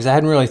perspective because I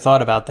hadn't really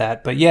thought about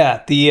that. But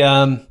yeah,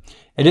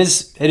 it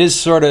is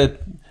sort of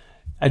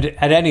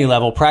at any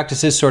level,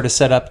 practice is sort of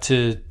set up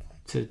to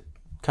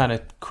kind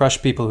of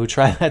crush people who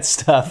try that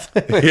stuff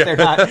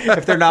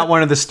if they're not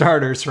one of the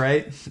starters,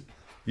 right?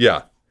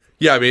 Yeah.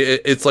 Yeah, I mean,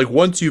 it's like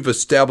once you've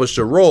established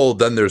a role,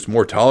 then there's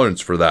more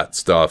tolerance for that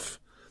stuff.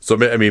 So,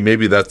 I mean,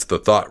 maybe that's the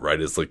thought, right?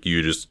 It's like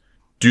you just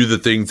do the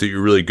things that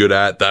you're really good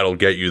at. That'll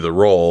get you the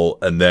role.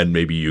 And then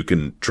maybe you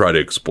can try to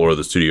explore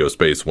the studio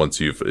space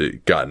once you've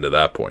gotten to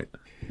that point.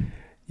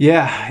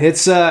 Yeah,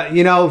 it's,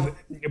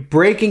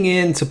 breaking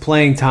into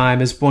playing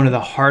time is one of the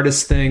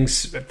hardest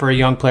things for a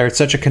young player. It's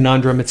such a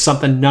conundrum. It's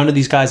something none of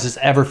these guys has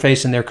ever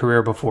faced in their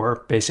career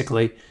before,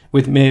 basically,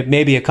 with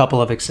maybe a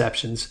couple of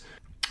exceptions.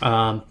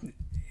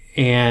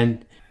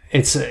 And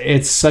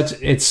it's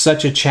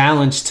such a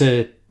challenge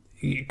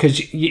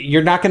because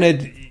you're not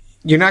going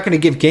to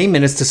give game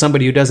minutes to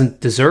somebody who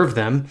doesn't deserve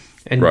them,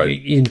 and right.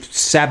 you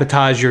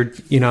sabotage your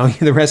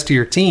the rest of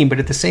your team. But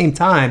at the same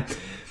time,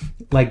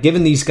 like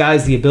giving these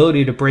guys the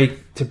ability to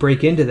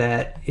break into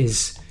that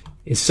is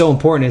so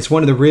important. It's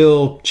one of the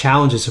real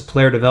challenges of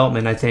player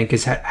development, I think,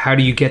 is how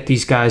do you get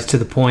these guys to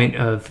the point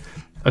of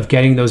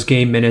getting those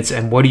game minutes,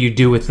 and what do you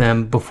do with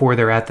them before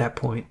they're at that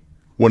point?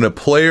 When a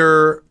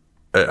player,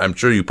 I'm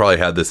sure you probably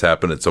had this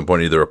happen at some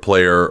point, either a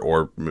player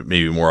or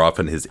maybe more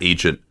often his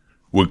agent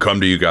would come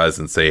to you guys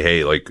and say,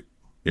 hey, like,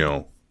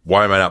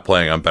 why am I not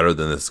playing? I'm better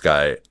than this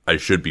guy. I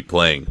should be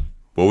playing.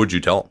 What would you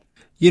tell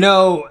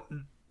him?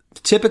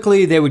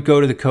 Typically they would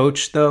go to the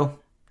coach, though,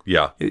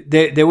 Yeah.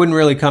 They wouldn't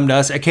really come to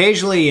us.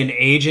 Occasionally an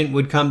agent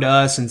would come to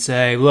us and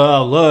say,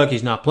 well, look,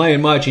 he's not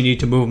playing much. You need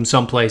to move him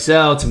someplace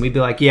else. And we'd be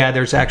like, yeah,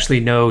 there's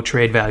actually no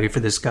trade value for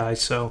this guy,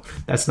 so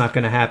that's not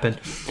going to happen.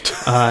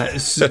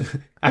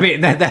 I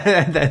mean,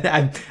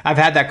 I've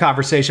had that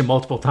conversation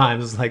multiple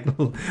times. Like,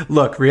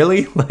 look,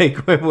 really? Like,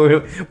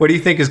 what do you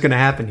think is going to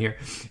happen here?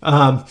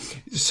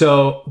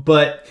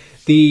 But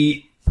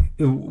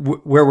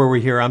where were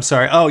we here? I'm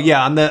sorry. Oh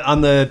yeah, on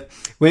the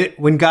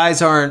when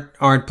guys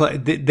aren't play,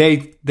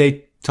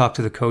 they talk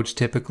to the coach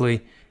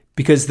typically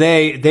because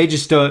they're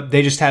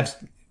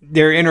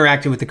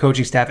interacting with the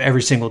coaching staff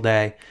every single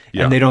day,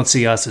 and they don't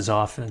see us as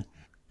often.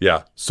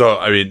 Yeah. So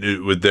I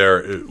mean, would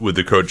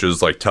the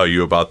coaches like tell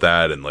you about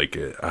that and like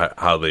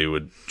how they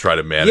would try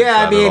to manage?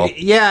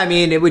 I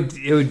mean, it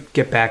would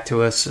get back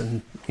to us,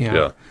 and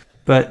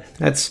But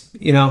that's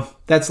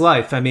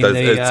life. I mean,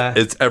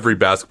 it's every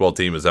basketball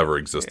team has ever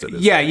existed.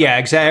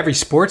 Exactly. Every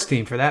sports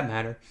team for that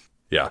matter.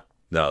 Yeah.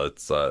 No,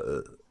 it's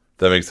that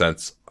makes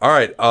sense. All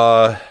right.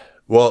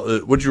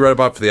 What'd you write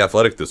about for The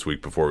Athletic this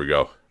week before we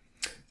go?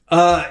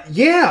 I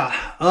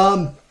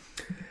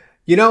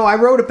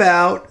wrote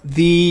about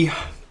the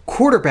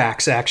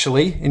quarterbacks,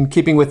 actually, in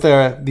keeping with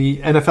the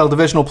NFL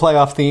divisional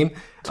playoff theme.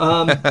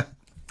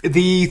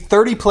 The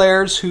 30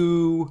 players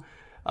who,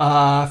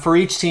 for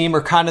each team,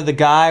 are kind of the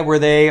guy where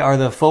they are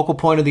the focal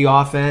point of the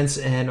offense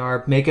and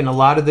are making a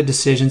lot of the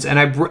decisions. And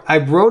I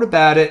wrote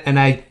about it, and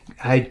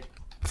I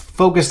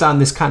focused on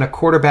this kind of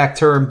quarterback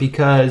term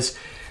because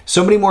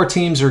so many more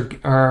teams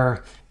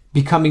are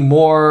becoming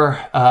more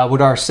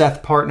what our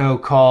Seth Partnow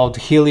called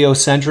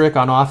heliocentric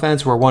on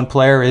offense, where one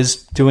player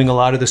is doing a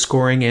lot of the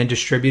scoring and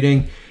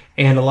distributing.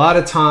 And a lot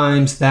of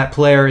times that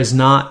player is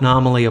not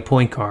nominally a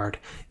point guard.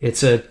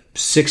 It's a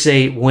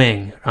 6'8"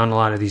 wing on a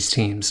lot of these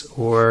teams,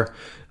 or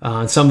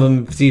some of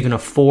them it's even a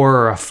 4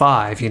 or a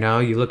 5.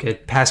 You look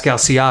at Pascal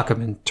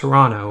Siakam in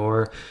Toronto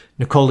or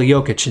Nikola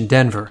Jokic in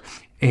Denver.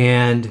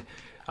 And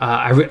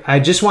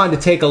I just wanted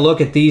to take a look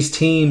at these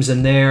teams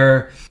and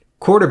their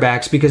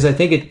quarterbacks because I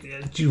think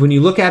when you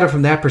look at it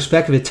from that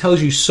perspective, it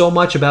tells you so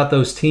much about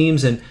those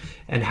teams and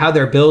how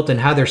they're built and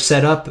how they're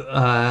set up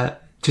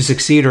to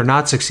succeed or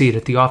not succeed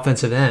at the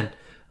offensive end.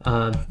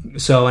 And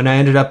I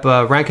ended up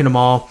ranking them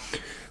all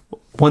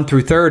 1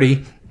 through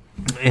 30,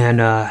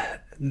 and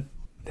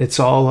it's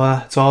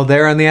all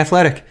there on The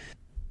Athletic.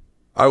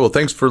 All right. Well,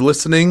 thanks for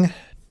listening.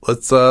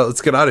 Let's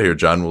get out of here,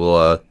 John.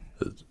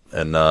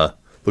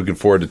 Looking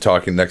forward to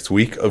talking next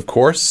week, of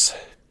course.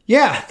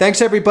 Yeah,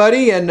 thanks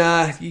everybody, and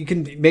you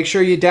can make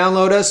sure you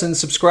download us and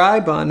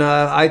subscribe on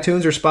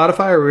iTunes or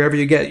Spotify or wherever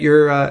you get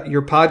your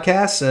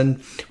podcasts,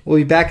 and we'll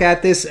be back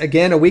at this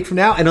again a week from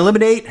now and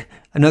eliminate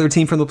another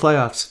team from the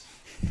playoffs.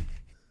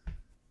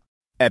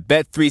 At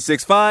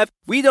Bet365,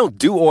 we don't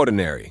do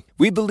ordinary.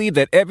 We believe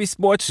that every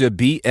sport should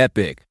be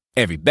epic.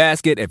 Every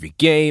basket, every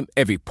game,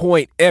 every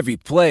point, every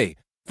play.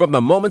 From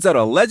the moments that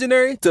are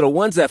legendary to the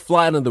ones that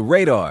fly under the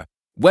radar.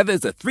 Whether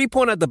it's a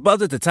 3-pointer at the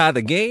buzzer to tie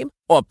the game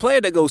or a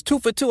player that goes 2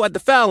 for 2 at the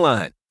foul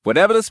line.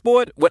 Whatever the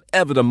sport,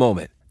 whatever the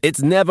moment.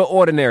 It's never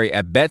ordinary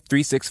at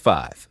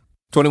Bet365.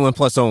 21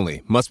 plus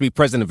only. Must be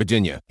present in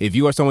Virginia. If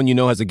you or someone you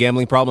know has a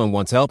gambling problem and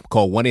wants help,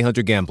 call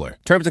 1-800-GAMBLER.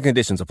 Terms and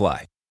conditions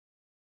apply.